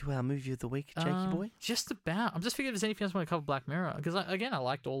break into our movie of the week, Jakey boy? Just about. I'm just thinking if there's anything else I want to cover Black Mirror. Because, I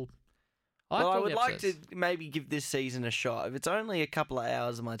liked all... I would like to maybe give this season a shot. If it's only a couple of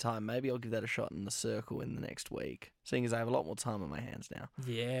hours of my time, maybe I'll give that a shot in The Circle in the next week, seeing as I have a lot more time on my hands now.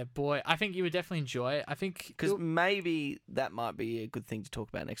 Yeah, boy. I think you would definitely enjoy it. I think... Because maybe that might be a good thing to talk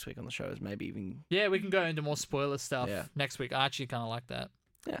about next week on the show, is maybe even... Yeah, we can go into more spoiler stuff next week. I actually kind of like that.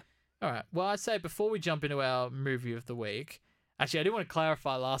 Yeah. All right. Well, I'd say before we jump into our movie of the week... Actually, I do want to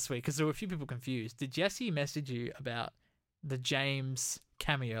clarify last week, because there were a few people confused. Did Jesse message you about the James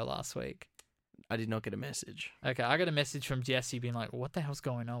cameo last week? I did not get a message. Okay, I got a message from Jesse being like, what the hell's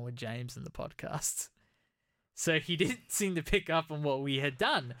going on with James in the podcast? So he didn't seem to pick up on what we had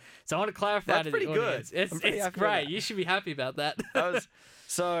done. So I want to clarify That's to pretty the good. audience. It's great. You should be happy about that.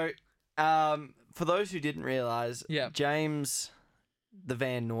 For those who didn't realise, James the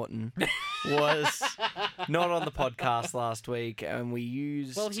Van Norton was not on the podcast last week, and we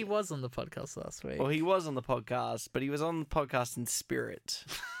used... Well, he was on the podcast last week. Well, he was on the podcast, but he was on the podcast in spirit.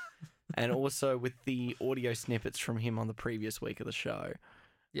 And also with the audio snippets from him on the previous week of the show.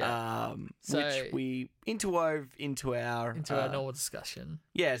 Yeah. Which we interwove into our normal discussion.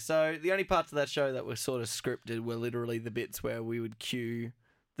 Yeah, so the only parts of that show that were sort of scripted were literally the bits where we would cue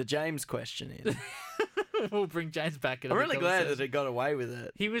the James question in. We'll bring James back in. I'm really glad that it got away with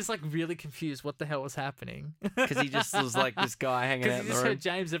it. He was like really confused what the hell was happening. Because he just was like this guy hanging out in the room. Because he just heard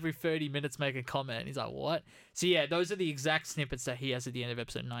James every 30 minutes make a comment. He's like, what? So yeah, those are the exact snippets that he has at the end of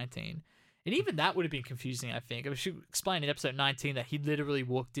episode 19. And even that would have been confusing, I think. I should explain in episode 19 that he literally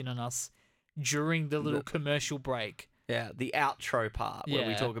walked in on us during the little commercial break. Yeah, the outro part where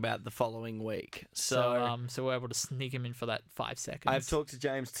we talk about the following week. So we're able to sneak him in for that 5 seconds. I've talked to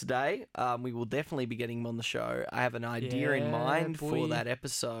James today. We will definitely be getting him on the show. I have an idea in mind for that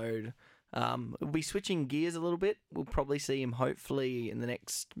episode. We'll be switching gears a little bit. We'll probably see him hopefully in the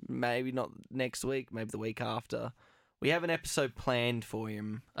next, maybe not next week, maybe the week after. We have an episode planned for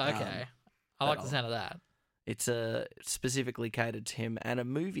him. Okay. I like the sound of that. It's specifically catered to him, and a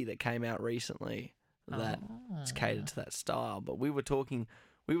movie that came out recently that is catered to that style. But we were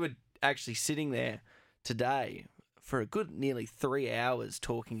actually sitting there today for a good nearly 3 hours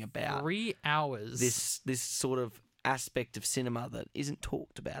talking about 3 hours this sort of aspect of cinema that isn't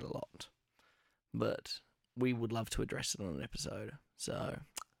talked about a lot. But we would love to address it on an episode. So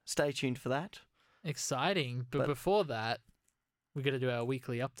stay tuned for that. Exciting. But before that, we got to do our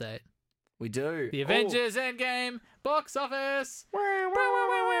weekly update. We do. The Avengers Endgame box office.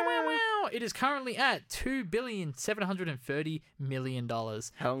 It is currently at $2,730 million.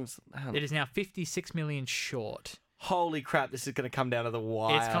 It is now 56 million short. Holy crap, this is going to come down to the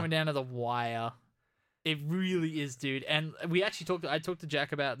wire. It's coming down to the wire. It really is, dude. And we actually I talked to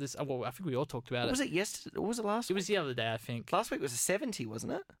Jack about this. Well, I think we all talked about it. Was it yesterday? Or was it last week? It was the other day, I think. Last week was a 70,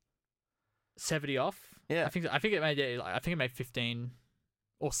 wasn't it? 70 off? Yeah. I think it made 15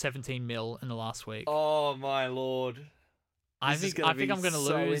 or 17 mil in the last week. Oh my lord. I think I'm going to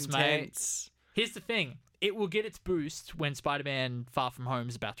lose, mate. Here's the thing. It will get its boost when Spider-Man Far From Home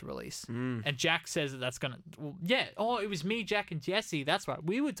is about to release. And Jack says that's going to... Well, yeah. Oh, it was me, Jack, and Jesse. That's right.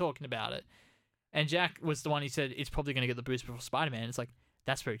 We were talking about it. And Jack was the one who said it's probably going to get the boost before Spider-Man. It's like,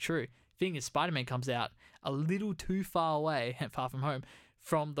 that's very true. Thing is, Spider-Man comes out a little too far away, Far From Home,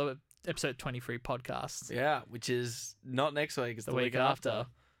 from the episode 23 podcast. Yeah, which is not next week. It's the week after.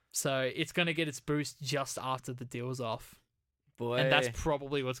 So it's going to get its boost just after the deal's off. Boy. And that's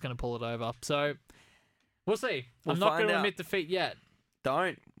probably what's going to pull it over. So we'll see. I'm not going to admit defeat yet.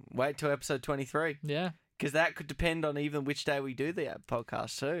 Don't. Wait till episode 23. Yeah. Because that could depend on even which day we do the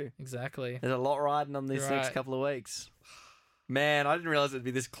podcast too. Exactly. There's a lot riding on this next couple of weeks. Man, I didn't realize it'd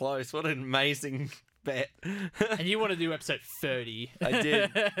be this close. What an amazing bet. And you want to do episode 30. I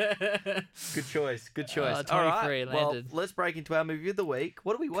did. Good choice. Good choice. 23 All right. landed. Well, let's break into our movie of the week.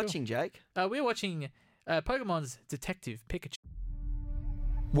 What are we watching, Jake? We're watching Pokemon's Detective Pikachu.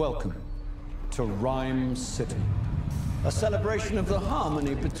 Welcome to Rhyme City, a celebration of the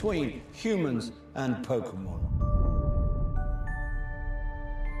harmony between humans and Pokemon.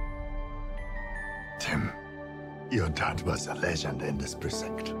 Tim, your dad was a legend in this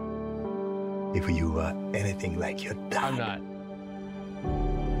precinct. If you were anything like your dad... I'm not.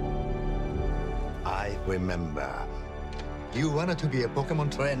 I remember. You wanted to be a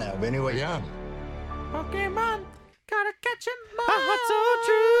Pokemon trainer when you were young. Pokemon, gotta catch 'em all. That's so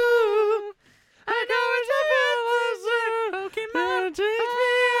true. I know it's a Pokemon.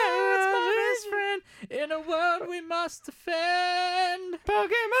 It's my best friend. In a world we must defend.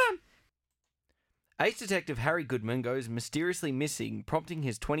 Pokemon. Ace Detective Harry Goodman goes mysteriously missing, prompting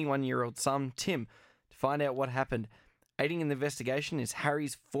his 21-year-old son, Tim, to find out what happened. Aiding in the investigation is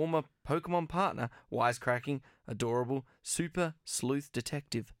Harry's former Pokemon partner, wisecracking, adorable, super sleuth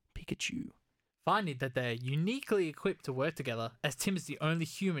detective Pikachu. Finding that they're uniquely equipped to work together, as Tim is the only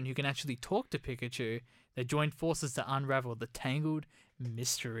human who can actually talk to Pikachu, they join forces to unravel the tangled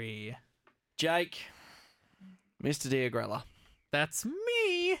mystery. Jake, Mr. D. Agrela. That's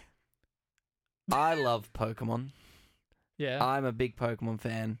me! I love Pokemon. Yeah. I'm a big Pokemon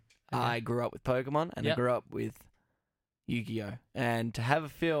fan. Okay. I grew up with Pokemon, and I grew up with Yu-Gi-Oh! And to have a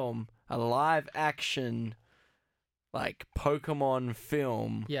film, a live-action, like, Pokemon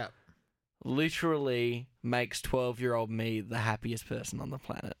film, Yeah. literally makes 12-year-old me the happiest person on the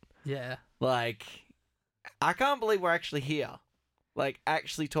planet. Yeah. Like, I can't believe we're actually here. Like,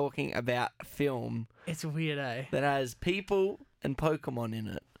 actually talking about a film It's weird, eh? that has people and Pokemon in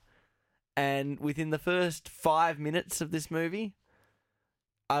it. And within the first 5 minutes of this movie,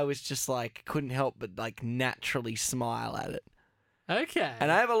 I was just like, couldn't help but like naturally smile at it. Okay. And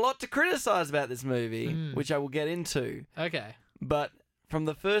I have a lot to criticize about this movie, which I will get into. Okay. But from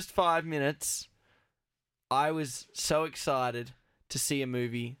the first 5 minutes, I was so excited to see a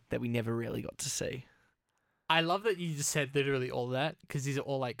movie that we never really got to see. I love that you just said literally all that, because these are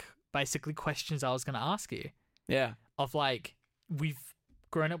all like basically questions I was going to ask you. Yeah. Of like, we've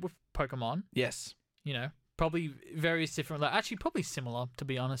grown up with Pokemon, Yes. you know, probably various different, like actually probably similar, to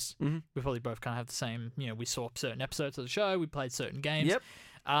be honest. Mm-hmm. We probably both kind of have the same, you know, we saw certain episodes of the show, we played certain games. Yep.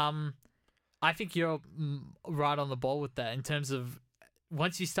 I think you're right on the ball with that in terms of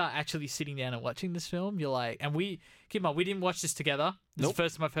once you start actually sitting down and watching this film, you're like, and keep in mind, we didn't watch this together. This is the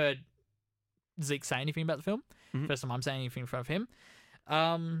first time I've heard Zeke say anything about the film. Mm-hmm. First time I'm saying anything in front of him.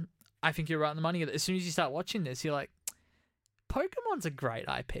 I think you're right on the money. As soon as you start watching this, you're like, Pokemon's a great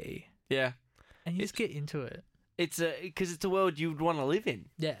IP. Yeah. And you just get into it. Because it's a world you'd want to live in.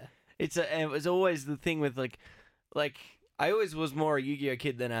 Yeah. And it was always the thing with like I always was more a Yu-Gi-Oh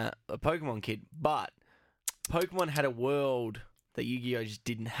kid than a Pokemon kid, but Pokemon had a world that Yu-Gi-Oh just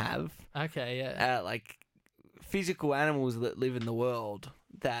didn't have. Okay, yeah. Like physical animals that live in the world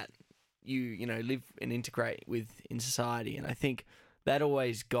that you know live and integrate with in society, and I think that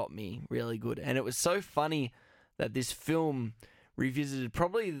always got me really good. And it was so funny that this film revisited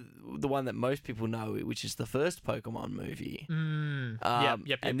probably the one that most people know, which is the first Pokemon movie.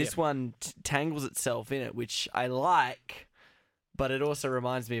 Yep, and this one tangles itself in it, which I like, but it also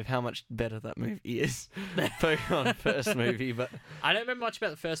reminds me of how much better that movie is. Pokemon first movie, but I don't remember much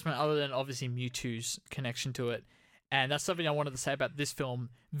about the first one other than obviously Mewtwo's connection to it. And that's something I wanted to say about this film.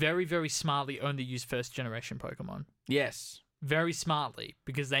 Very, very smartly only used first generation Pokemon. yes. Very smartly,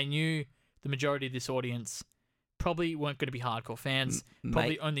 because they knew the majority of this audience probably weren't going to be hardcore fans.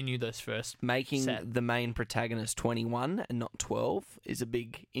 Probably only knew those first. Making the main protagonist 21 and not 12 is a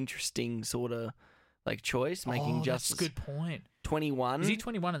big, interesting sort of like choice. Making that's a good point. 21. Is he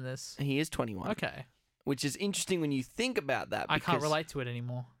 21 in this? He is 21. Okay. Which is interesting when you think about that. I can't relate to it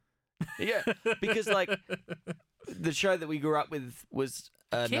anymore. Yeah, because like the show that we grew up with was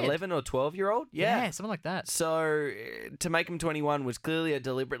an 11 or 12-year-old. Yeah, something like that. So to make him 21 was clearly a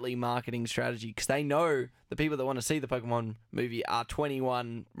deliberately marketing strategy, because they know the people that want to see the Pokemon movie are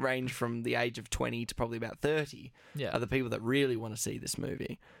 21, range from the age of 20 to probably about 30. Yeah. Are the people that really want to see this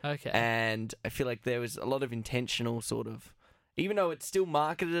movie. Okay. And I feel like there was a lot of intentional sort of, even though it's still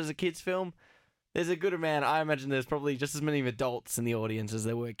marketed as a kids film, there's a good amount. I imagine there's probably just as many adults in the audience as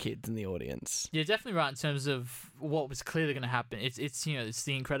there were kids in the audience. You're definitely right in terms of what was clearly going to happen. It's you know, it's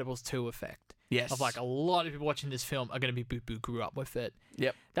the Incredibles 2 effect. Yes. Of like a lot of people watching this film are going to be boo grew up with it.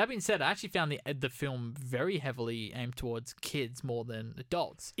 Yep. That being said, I actually found the film very heavily aimed towards kids more than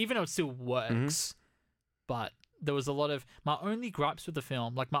adults, even though it still works. Mm-hmm. But there was a lot of my only gripes with the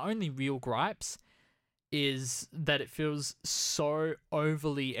film, like my only real gripes, is that it feels so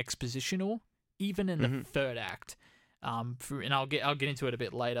overly expositional. Even in the third act, and I'll get into it a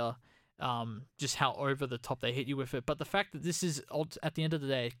bit later, just how over the top they hit you with it. But the fact that this is at the end of the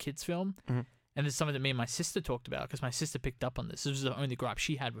day a kids film, and this is something that me and my sister talked about because my sister picked up on this. This was the only gripe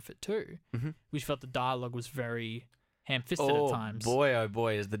she had with it too. We felt the dialogue was very ham-fisted at times. Oh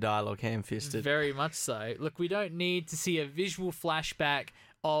boy, is the dialogue ham-fisted. Very much so. Look, we don't need to see a visual flashback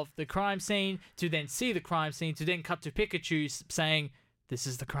of the crime scene to then see the crime scene to then cut to Pikachu saying, "This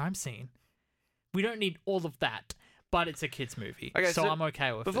is the crime scene." We don't need all of that, but it's a kids' movie, Okay, so I'm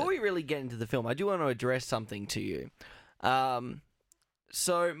okay with it. Before we really get into the film, I do want to address something to you.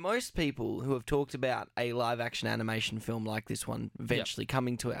 So most people who have talked about a live-action animation film like this one eventually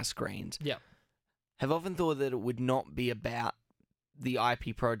coming to our screens have often thought that it would not be about the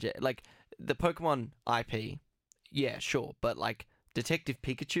IP project. Like, the Pokemon IP, yeah, sure, but, like, Detective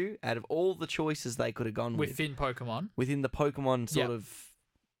Pikachu, out of all the choices they could have gone within Pokemon, within the Pokemon sort of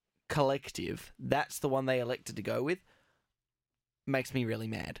collective, that's the one they elected to go with. Makes me really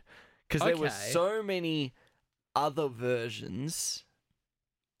mad. Because there were so many other versions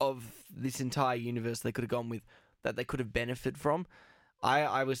of this entire universe they could have gone with that they could have benefited from.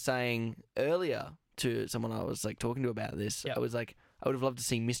 I was saying earlier to someone I was like talking to about this, I was like, I would have loved to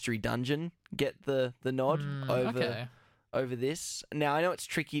see Mystery Dungeon get the nod over this. Now, I know it's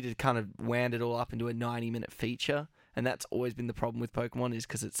tricky to kind of wound it all up into a 90-minute feature, and that's always bent the problem with Pokemon is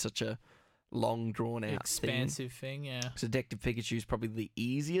because it's such a long, drawn-out expansive thing, So Detective Pikachu is probably the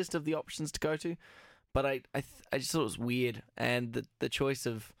easiest of the options to go to, but I just thought it was weird, and the choice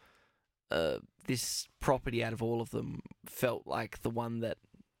of this property out of all of them felt like the one that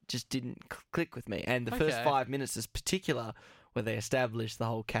just didn't click with me. And the first 5 minutes is particular, where they establish the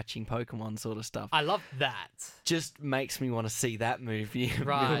whole catching Pokemon sort of stuff. I love that. Just makes me want to see that movie a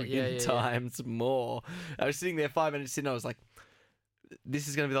million times more. I was sitting there 5 minutes in, I was like, this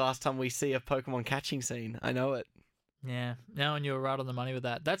is going to be the last time we see a Pokemon catching scene. I know it. Yeah, no, and you were right on the money with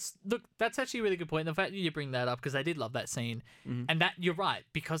that. That's actually a really good point. The fact that you bring that up, because I did love that scene, and that you're right,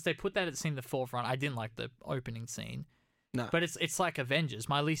 because they put that at the scene in the forefront. I didn't like the opening scene. No, but it's like Avengers.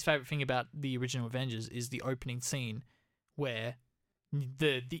 My least favorite thing about the original Avengers is the opening scene, where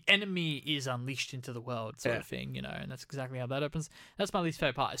the enemy is unleashed into the world, sort of thing, you know, and that's exactly how that opens. That's my least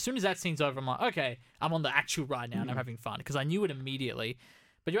favorite part. As soon as that scene's over, I'm like, okay, I'm on the actual ride now, and I'm having fun, because I knew it immediately.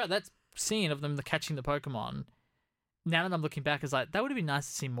 But you're right, that scene of them catching the Pokemon, now that I'm looking back, is like, that would have been nice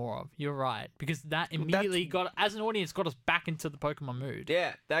to see more of. You're right, because that immediately as an audience, got us back into the Pokemon mood.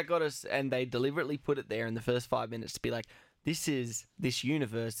 Yeah, that got us, and they deliberately put it there in the first 5 minutes to be like, this is this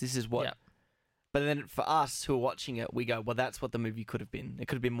universe, this is what... Yep. But then for us who are watching it, we go, well, that's what the movie could have been. It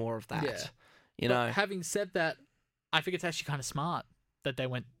could have been more of that. Yeah. You know? Having said that, I think it's actually kind of smart that they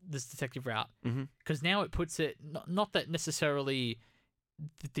went this detective route. Because now it puts it, not that necessarily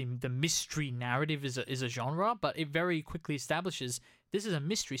the mystery narrative is a genre, but it very quickly establishes this is a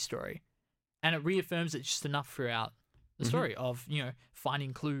mystery story. And it reaffirms it just enough throughout the story of, you know,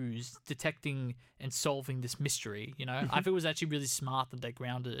 finding clues, detecting and solving this mystery, you know? I think it was actually really smart that they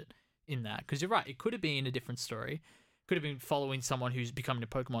grounded it in that, because you're right, it could have been a different story, could have been following someone who's becoming a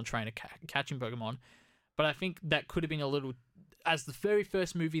Pokemon trainer, catching Pokemon, but I think that could have been a little, as the very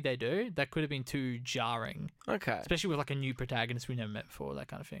first movie they do, that could have been too jarring. Okay. Especially with like a new protagonist we never met before, that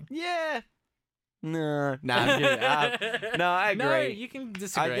kind of thing. Yeah. No, I agree. No, you can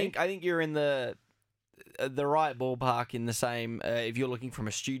disagree. I think you're in the right ballpark in the same, if you're looking from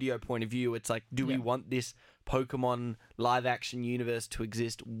a studio point of view, it's like, do we want this Pokemon live-action universe to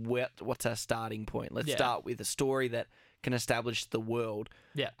exist? What's our starting point? Let's start with a story that can establish the world.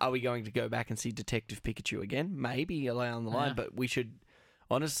 Yeah. Are we going to go back and see Detective Pikachu again? Maybe along the line, but we should,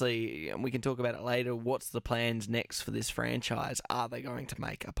 honestly, and we can talk about it later, what's the plans next for this franchise? Are they going to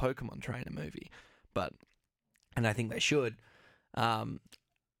make a Pokemon trainer movie? And I think they should.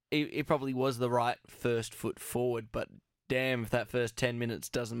 It probably was the right first foot forward, but damn if that first 10 minutes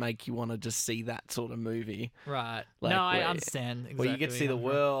doesn't make you want to just see that sort of movie. Right. Like, no, I understand exactly. Where you get to see the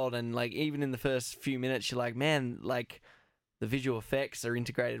world, and like even in the first few minutes, you're like, man, like the visual effects are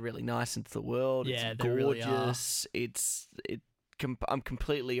integrated really nice into the world. Yeah, it's they gorgeous. Really are. I'm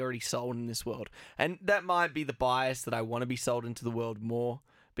completely already sold in this world, and that might be the bias that I want to be sold into the world more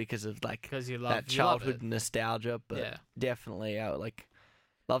because of like that childhood nostalgia. But definitely, I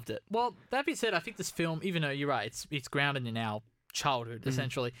loved it. Well, that being said, I think this film, even though you're right, it's grounded in our childhood,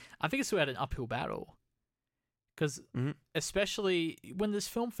 essentially, I think it's still had an uphill battle. Because especially when this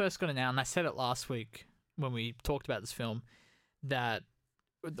film first got announced, and I said it last week when we talked about this film, that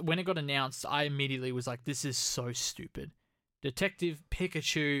when it got announced, I immediately was like, this is so stupid. Detective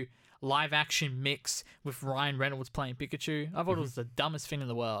Pikachu live-action mix with Ryan Reynolds playing Pikachu. I thought it was the dumbest thing in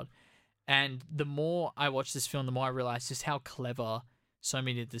the world. And the more I watched this film, the more I realized just how clever so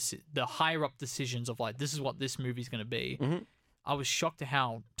many of the higher up decisions of like, this is what this movie's going to be. I was shocked at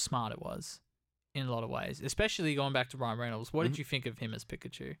how smart it was. in a lot of ways, especially going back to Ryan Reynolds. What did you think of him as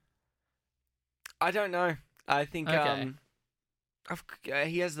Pikachu? I don't know. I think Okay.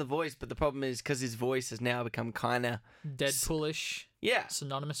 he has the voice, but the problem is because his voice has now become kind of Deadpoolish,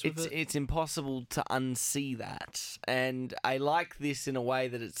 synonymous with it. It's impossible to unsee that, and I like this in a way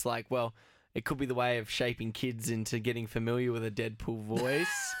that it's like, well, it could be the way of shaping kids into getting familiar with a Deadpool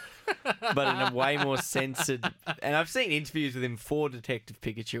voice, but in a way more censored. And I've seen interviews with him for Detective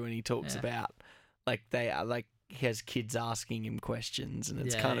Pikachu, and he talks about like he has kids asking him questions, and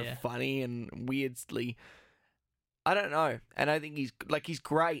it's kind of funny and weirdly. I don't know, and I think he's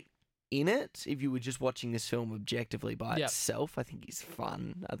great in it. If you were just watching this film objectively by itself, I think he's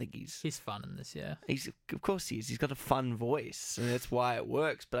fun. I think he's fun in this. Yeah, of course he is. He's got a fun voice, and that's why it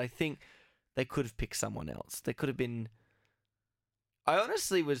works. But I think they could have picked someone else. They could have been. I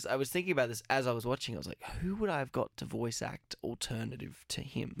honestly was thinking about this as I was watching. I was like, who would I have got to voice act alternative to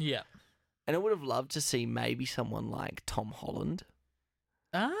him? Yeah, and I would have loved to see maybe someone like Tom Holland.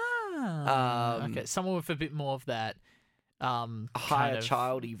 Okay, someone with a bit more of that higher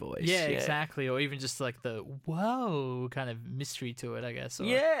childy voice. Yeah, exactly. Or even just like the whoa kind of mystery to it, I guess. Or,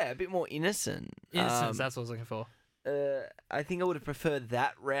 a bit more innocent. Innocence, that's what I was looking for. I think I would have preferred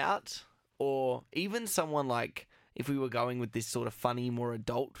that route, or even someone like, if we were going with this sort of funny, more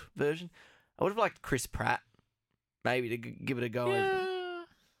adult version, I would have liked Chris Pratt, maybe to give it a go.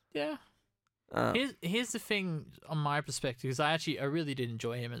 Yeah. Here's the thing on my perspective, because I really did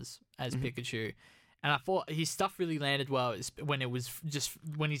enjoy him as Pikachu, and I thought his stuff really landed well when it was just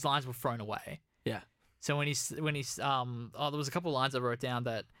when his lines were thrown away. Yeah. So when he's there was a couple of lines I wrote down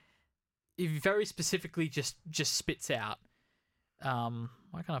that he very specifically just spits out.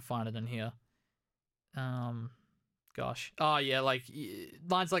 Why can't I find it in here? Gosh. Oh yeah, like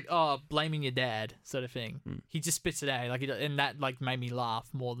lines like blaming your dad sort of thing. He just spits it out, and that like made me laugh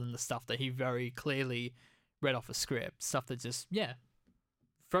more than the stuff that he very clearly read off a script. Stuff that just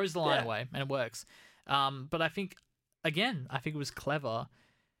throws the line away, and it works. But I think it was clever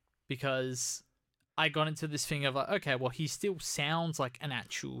because I got into this thing of like, okay, well, he still sounds like an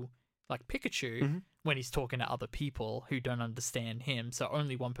actual like Pikachu when he's talking to other people who don't understand him. So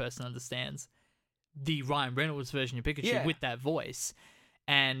only one person understands the Ryan Reynolds version of Pikachu with that voice,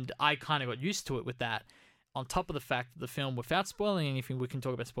 and I kind of got used to it with that. On top of the fact that the film, without spoiling anything, we can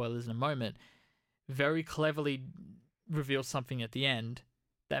talk about spoilers in a moment, very cleverly reveals something at the end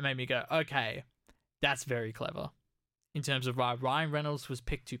that made me go, okay, that's very clever. In terms of why Ryan Reynolds was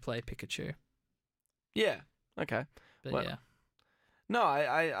picked to play Pikachu. Yeah. Okay. But no,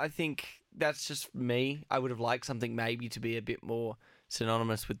 I think that's just me. I would have liked something maybe to be a bit more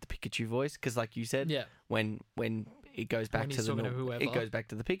synonymous with the Pikachu voice, because like you said, when it goes back to it goes back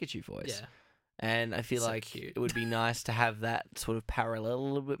to the Pikachu voice. And I feel like it would be nice to have that sort of parallel a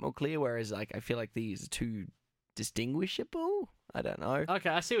little bit more clear, whereas like I feel like these are too distinguishable. I don't know. Okay,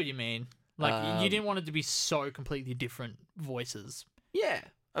 I see what you mean. Like you didn't want it to be so completely different voices. Yeah.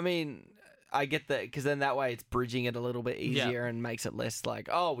 I mean, I get that, because then that way it's bridging it a little bit easier and makes it less like,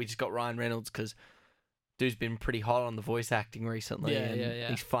 oh, we just got Ryan Reynolds because dude's been pretty hot on the voice acting recently.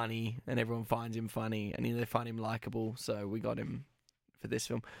 He's funny, and everyone finds him funny, and they find him likable, so we got him for this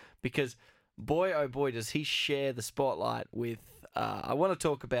film. Because, boy, oh boy, does he share the spotlight with... I want to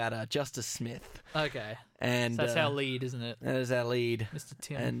talk about Justice Smith. Okay. And so that's our lead, isn't it? That is our lead. Mr.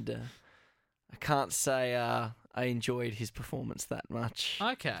 Tim. And I can't say I enjoyed his performance that much.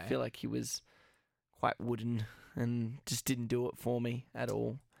 Okay. I feel like he was quite wooden and just didn't do it for me at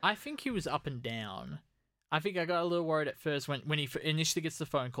all. I think he was up and down. I think I got a little worried at first when he initially gets the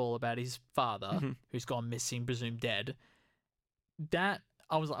phone call about his father, who's gone missing, presumed dead. That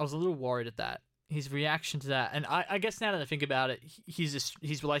I was a little worried at that. His reaction to that, and I guess now that I think about it,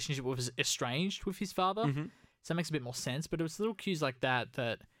 his relationship was estranged with his father, so that makes a bit more sense. But it was little cues like that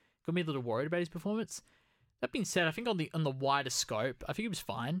got me a little worried about his performance. That being said, I think on the wider scope, I think he was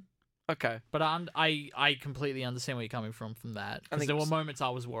fine. Okay. But I completely understand where you're coming from that. Because there were moments I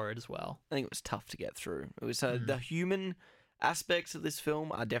was worried as well. I think it was tough to get through. It was the human aspects of this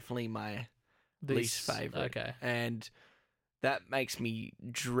film are definitely my least favourite. Okay. And that makes me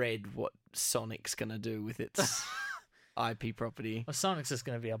dread what Sonic's going to do with its IP property. Well, Sonic's just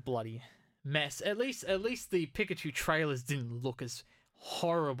going to be a bloody mess. At least the Pikachu trailers didn't look as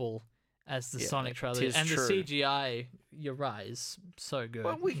horrible as the Sonic trailers, and the CGI, you're right, is so good.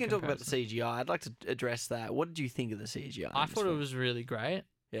 Well, we can talk about the CGI. I'd like to address that. What did you think of the CGI? I thought it was really great.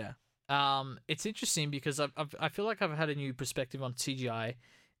 Yeah. It's interesting because I feel like I've had a new perspective on CGI,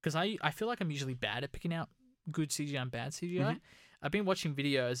 because I feel like I'm usually bad at picking out good CGI and bad CGI. I've been watching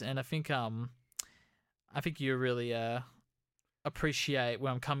videos, and I think you're really appreciate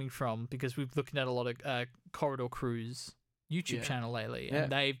where I'm coming from because we've looking at a lot of Corridor Crew's YouTube channel lately,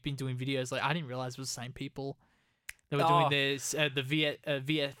 and they've been doing videos. Like I didn't realize it was the same people. They were doing this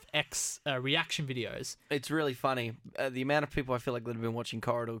VFX reaction videos. It's really funny. The amount of people I feel like that have been watching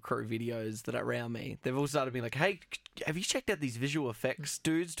Corridor Crew videos that are around me, they've all started being like, hey, have you checked out these visual effects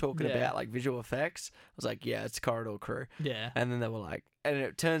dudes talking about like visual effects? I was like, yeah, it's Corridor Crew. Yeah. And then they were like, and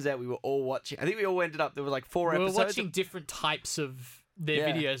it turns out we were all watching. I think we all ended up, there were like 4 episodes. We were watching different types of their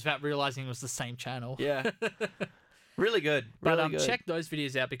videos without realizing it was the same channel. Yeah. Really good. Really good. Check those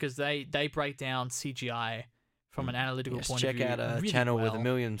videos out because they break down CGI from an analytical point of view. Check out a really channel with 1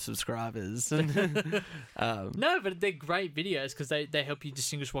 million subscribers. No, but they're great videos because they help you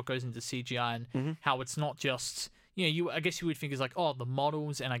distinguish what goes into CGI and how it's not just, I guess you would think it's like, oh, the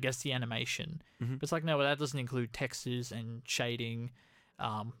models and I guess the animation. But it's like, no, well, that doesn't include textures and shading,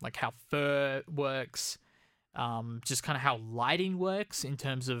 like how fur works, just kind of how lighting works in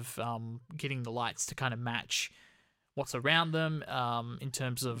terms of getting the lights to kind of match what's around them, in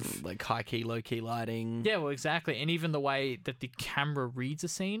terms of like high key, low key lighting. Yeah, well, exactly, and even the way that the camera reads a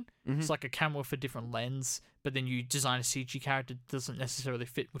scene. It's like a camera with a different lens, but then you design a CG character that doesn't necessarily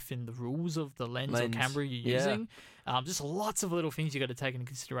fit within the rules of the lens. Or camera you're using. Just lots of little things you got to take into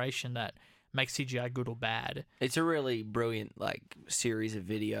consideration that make CGI good or bad. It's a really brilliant series of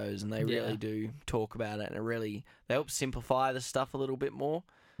videos, and they really do talk about it, and they help simplify the stuff a little bit more.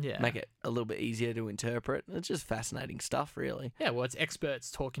 Yeah. Make it a little bit easier to interpret. It's just fascinating stuff, really. Yeah, well, it's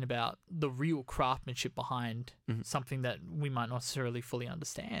experts talking about the real craftsmanship behind something that we might not necessarily fully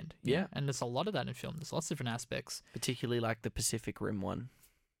understand. Yeah. And there's a lot of that in film. There's lots of different aspects. Particularly like the Pacific Rim one.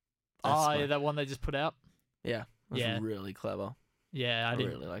 Yeah, that one they just put out? Yeah. It was really clever. Yeah, I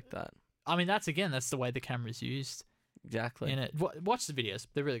really like that. I mean, that's the way the camera's used. Exactly. In it. Watch the videos.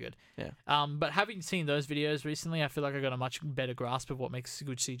 They're really good. Yeah. But having seen those videos recently, I feel like I got a much better grasp of what makes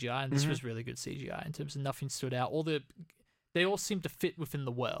good CGI, and this was really good CGI in terms of nothing stood out. They all seem to fit within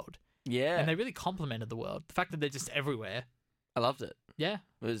the world. Yeah. And they really complemented the world. The fact that they're just everywhere. I loved it. Yeah.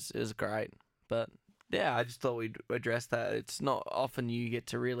 It was great. But yeah, I just thought we'd address that. It's not often you get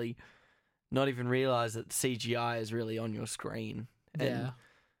to really not even realize that CGI is really on your screen. And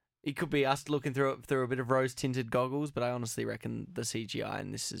it could be us looking through it through a bit of rose-tinted goggles, but I honestly reckon the CGI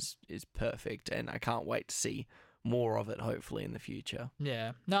in this is perfect, and I can't wait to see more of it, hopefully, in the future.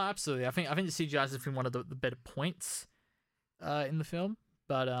 Yeah. No, absolutely. I think the CGI has been one of the better points in the film,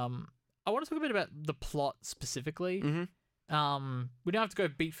 but I want to talk a bit about the plot specifically. We don't have to go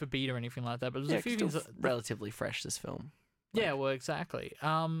beat for beat or anything like that, but there's a few things relatively fresh, this film. Yeah, well, exactly.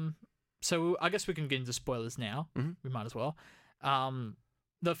 So I guess we can get into spoilers now. We might as well.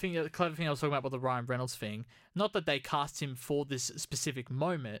 The clever thing I was talking about with the Ryan Reynolds thing, not that they cast him for this specific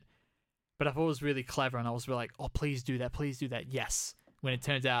moment, but I thought it was really clever, and I was really like, oh, please do that, yes. When it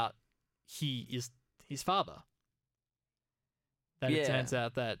turns out he is his father. It turns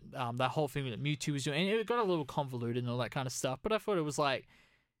out that that whole thing that Mewtwo was doing, and it got a little convoluted and all that kind of stuff, but I thought it was like,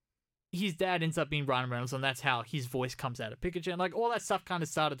 his dad ends up being Ryan Reynolds, and that's how his voice comes out of Pikachu, and like all that stuff kind of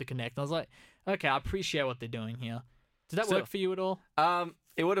started to connect, and I was like, okay, I appreciate what they're doing here. Did that work for you at all?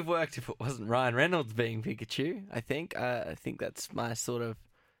 It would have worked if it wasn't Ryan Reynolds being Pikachu, I think. I think that's my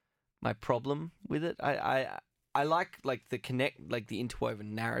problem with it. I like the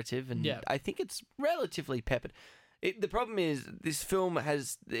interwoven narrative, and I think it's relatively peppered. The problem is this film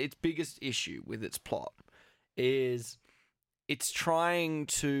has its biggest issue with its plot is it's trying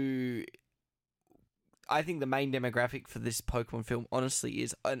to. I think the main demographic for this Pokemon film, honestly,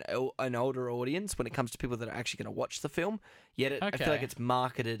 is an older audience when it comes to people that are actually going to watch the film. Yet I feel like it's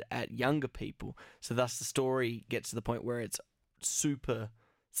marketed at younger people. So thus the story gets to the point where it's super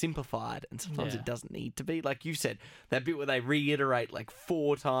simplified, and sometimes it doesn't need to be. Like you said, that bit where they reiterate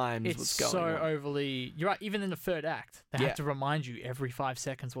 4 times what's going on. It's so overly... You're right, even in the third act, they have to remind you every 5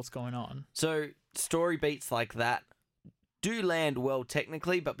 seconds what's going on. So story beats like that do land well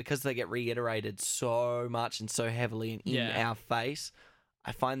technically, but because they get reiterated so much and so heavily and in our face,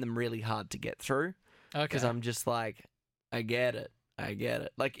 I find them really hard to get through. Okay. Because I'm just like, I get it.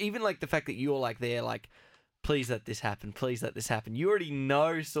 Like, even the fact that you're there, please let this happen. Please let this happen. You already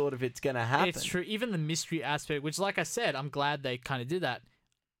know sort of it's going to happen. It's true. Even the mystery aspect, which, like I said, I'm glad they kind of did that.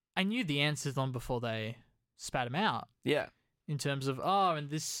 I knew the answers long before they spat them out. Yeah. In terms of,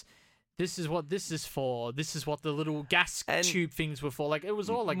 and this is what this is for. This is what the little gas tube things were for. It was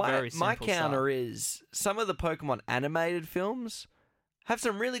all very simple My counter stuff. is some of the Pokemon animated films have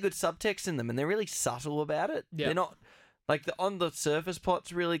some really good subtext in them, and they're really subtle about it. They're not on the surface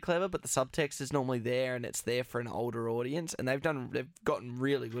plot's really clever, but the subtext is normally there, and it's there for an older audience, and they've gotten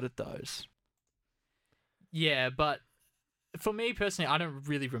really good at those. Yeah, but for me personally, I don't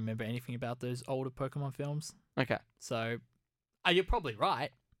really remember anything about those older Pokemon films. Okay. So, you're probably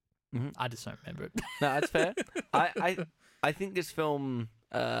right. Mm-hmm. I just don't remember it. No, that's fair. I think this film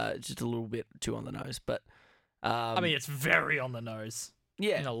is just a little bit too on the nose, but I mean, it's very on the nose.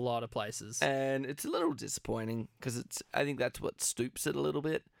 Yeah, in a lot of places, and it's a little disappointing because I think that's what stoops it a little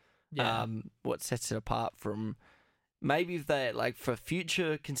bit. Yeah. What sets it apart from maybe if they like for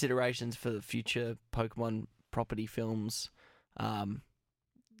future considerations for the future Pokemon property films,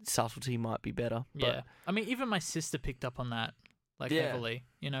 subtlety might be better. Yeah, But, I mean, even my sister picked up on that heavily.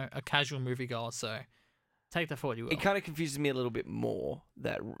 You know, a casual moviegoer. So take that for what you will. it kind of confuses me a little bit more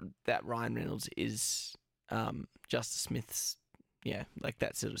that Ryan Reynolds is Justice Smith's. Yeah, like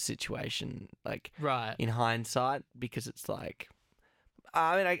that sort of situation, like right in hindsight, because it's like,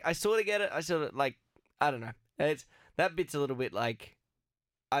 I mean, I sort of get it. I sort of like, I don't know. It's that bit's a little bit like,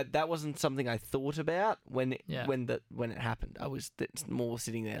 that wasn't something I thought about when it happened. I was more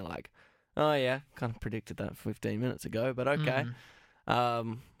sitting there like, oh yeah, kind of predicted that 15 minutes ago, but okay.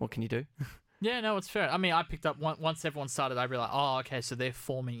 What can you do? Yeah, no, it's fair. I mean, I picked up once everyone started. I realized, oh, okay, so they're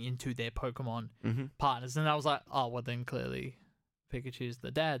forming into their Pokemon partners, and I was like, oh, well, then clearly Pikachu's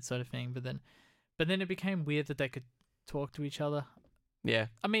the dad sort of thing. But then it became weird that they could talk to each other. Yeah.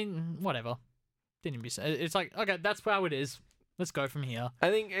 I mean, whatever. Didn't be. It's like, okay, that's how it is. Let's go from here. I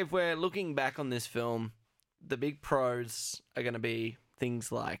think if we're looking back on this film, the big pros are going to be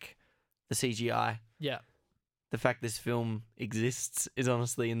things like the CGI. Yeah. The fact this film exists is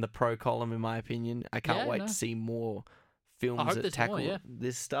honestly in the pro column, in my opinion. I can't wait to see more films that tackle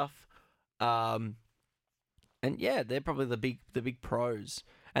this stuff. And yeah, they're probably the big pros.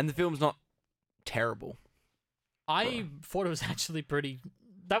 And the film's not terrible. I thought it was actually pretty.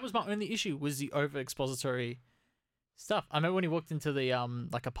 That was my only issue, was the over expository stuff. I remember when he walked into the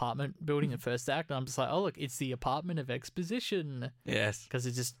apartment building in first act, and I'm just like, oh look, it's the apartment of exposition. Yes, because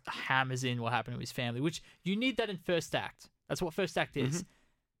it just hammers in what happened to his family, which you need that in first act. That's what first act is.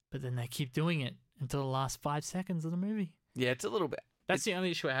 But then they keep doing it until the last 5 seconds of the movie. Yeah, it's a little bit. That's the only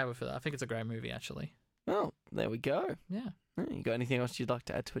issue I have with it. I think it's a great movie, actually. Oh, there we go. Yeah. You got anything else you'd like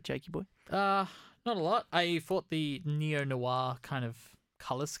to add to it, Jakey boy? Not a lot. I thought the neo-noir kind of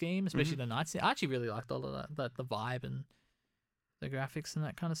color scheme, especially the night scene, I actually really liked all of that, the vibe and the graphics and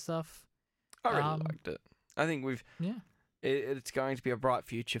that kind of stuff. I really liked it. I think it's going to be a bright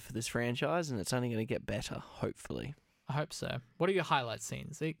future for this franchise, and it's only going to get better, hopefully. I hope so. What are your highlight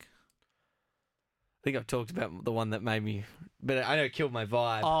scenes, Zeke? I think I've talked about the one that made me, but I know it killed my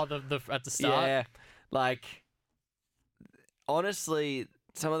vibe. Oh, the at the start? Yeah. Like, honestly,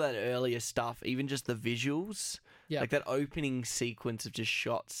 some of that earlier stuff, even just the visuals, like that opening sequence of just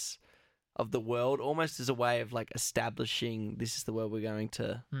shots of the world, almost as a way of like establishing this is the world we're going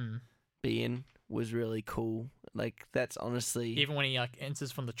to be in, was really cool. Like, that's honestly... Even when he like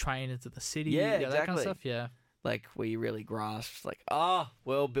enters from the train into the city, exactly. That kind of stuff, yeah. Like, where you really grasp, like,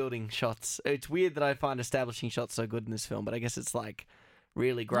 world-building shots. It's weird that I find establishing shots so good in this film, but I guess it's like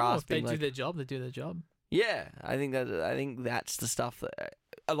really grasping. If they do their job, they do their job. Yeah, I think that's the stuff that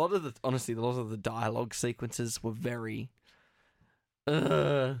a lot of the dialogue sequences were very.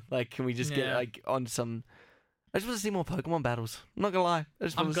 Like, can we just get like on some? I just want to see more Pokemon battles. I'm not gonna lie.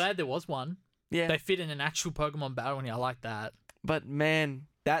 I'm glad there was one. Yeah, they fit in an actual Pokemon battle, and I like that. But man,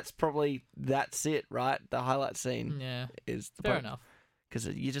 that's it, right? The highlight scene. Is the fair enough, because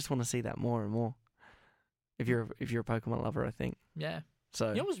you just want to see that more and more. If you're a Pokemon lover, I think. Yeah.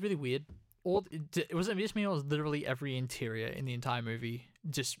 So you know what was really weird? It wasn't just me. It was literally every interior in the entire movie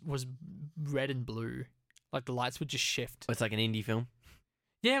just was red and blue. Like the lights would just shift. It's like an indie film.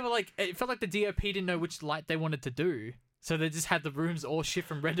 Yeah, but like it felt like the DOP didn't know which light they wanted to do, so they just had the rooms all shift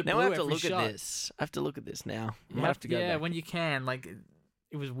from red to blue. Now I have to every look shot. at this. I have to look at this now. I have to go. Yeah, back. when you can. Like,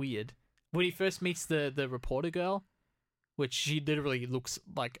 it was weird when he first meets the reporter girl, which she literally looks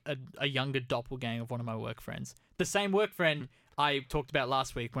like a younger doppelganger of one of my work friends. The same work friend I talked about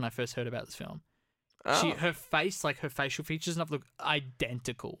last week when I first heard about this film. Oh. Her face, like her facial features and stuff, look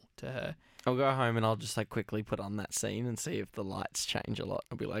identical to her. I'll go home and I'll just like quickly put on that scene and see if the lights change a lot.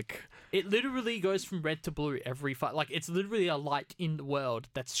 I'll be like, it literally goes from red to blue every fight. Like, it's literally a light in the world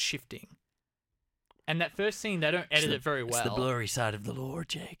that's shifting. And that first scene, they don't edit it very well. It's the blurry side of the lore,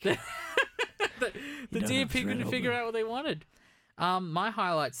 Jake. the DOP couldn't figure out what they wanted. My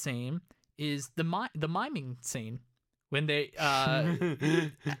highlight scene is the miming scene. When they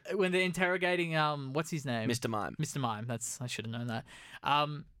when they're interrogating what's his name? Mr. Mime. Mr. Mime. I should have known that.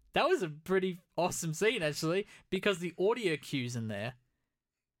 That was a pretty awesome scene actually, because the audio cues in there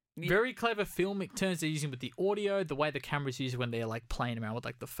very clever filmic turns they're using with the audio, the way the camera's used when they're like playing around with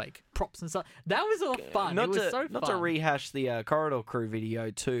like the fake props and stuff. That was all fun. It was so fun. Not to rehash the Corridor Crew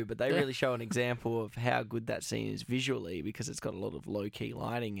video too, but they really show an example of how good that scene is visually because it's got a lot of low-key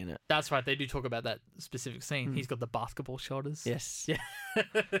lighting in it. That's right. They do talk about that specific scene. He's got the basketball shoulders. Yes. Yeah.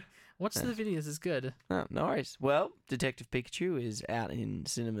 Watch the videos. It's good. Oh, no worries. Well, Detective Pikachu is out in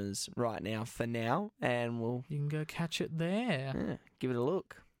cinemas right now for now, and you can go catch it there. Give it a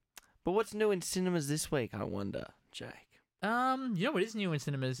look. But what's new in cinemas this week, I wonder, Jake? You know what is new in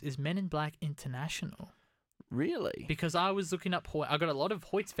cinemas is Men in Black International. Really? Because I was looking up I got a lot of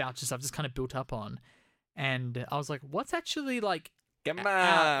Hoyts vouchers I've just kind of built up on, and I was like, what's actually like... Come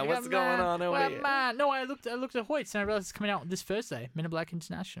on, what's going on over here? No, I looked at Hoyts and I realized it's coming out this Thursday, Men in Black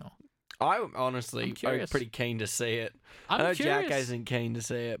International. I'm honestly pretty keen to see it. I know curious. Jack isn't keen to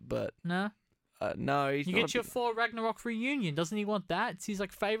see it, but... No? No, he's You get your Thor Ragnarok reunion. Doesn't he want that? It's his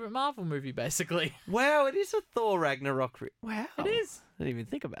like favourite Marvel movie, basically. Wow, it is a Thor Ragnarok. Wow. It is. I didn't even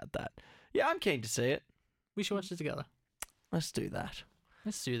think about that. Yeah, I'm keen to see it. We should watch it together. Let's do that.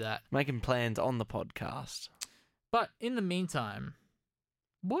 Making plans on the podcast. But in the meantime,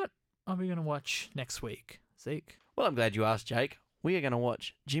 what are we going to watch next week, Zeke? Well, I'm glad you asked, Jake. We are going to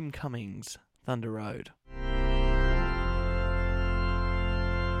watch Jim Cummings' Thunder Road.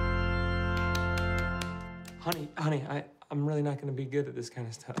 Honey, I'm really not going to be good at this kind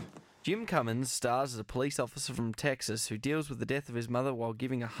of stuff. Jim Cummings stars as a police officer from Texas who deals with the death of his mother while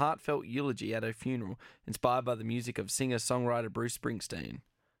giving a heartfelt eulogy at her funeral, inspired by the music of singer-songwriter Bruce Springsteen.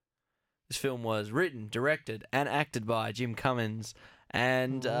 This film was written, directed, and acted by Jim Cummings.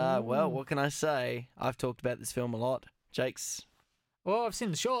 And, well, what can I say? I've talked about this film a lot. Jake's... Well, I've seen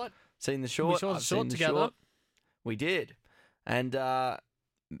the short. Seen the short? We saw the short together. Short. We did. And,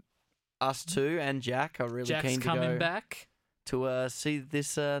 us two and Jack are really Jack's keen to coming go back to see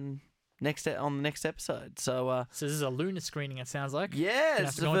this on the next episode. So this is a lunar screening. It sounds like. Yeah,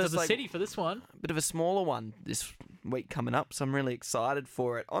 have to go into the city for this one. A bit of a smaller one this week coming up, so I'm really excited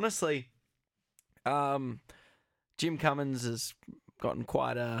for it. Honestly, Jim Cummings has gotten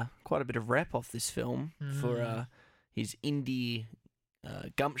quite a bit of rep off this film for his indie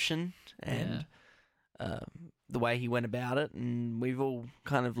gumption and. The way he went about it, and we've all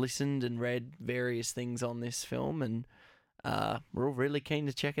kind of listened and read various things on this film, and we're all really keen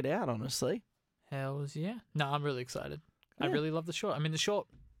to check it out, honestly. Hells yeah. No, I'm really excited. Yeah. I really love the short. I mean, the short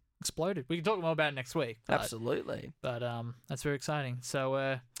exploded. We can talk more about it next week. Absolutely. But that's very exciting.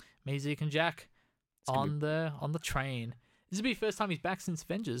 So me, Zeke, and Jack on the train. This will be the first time he's back since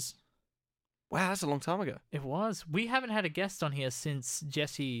Avengers. Wow, that's a long time ago. It was. We haven't had a guest on here since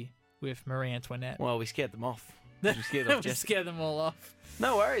Jesse with Marie Antoinette. Well, we scared them off. We scared them all off.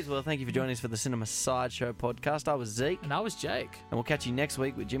 No worries. Well, thank you for joining us for the Cinema Sideshow podcast. I was Zeke. And I was Jake. And we'll catch you next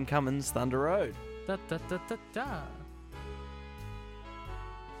week with Jim Cummings' Thunder Road. Da, da, da, da, da.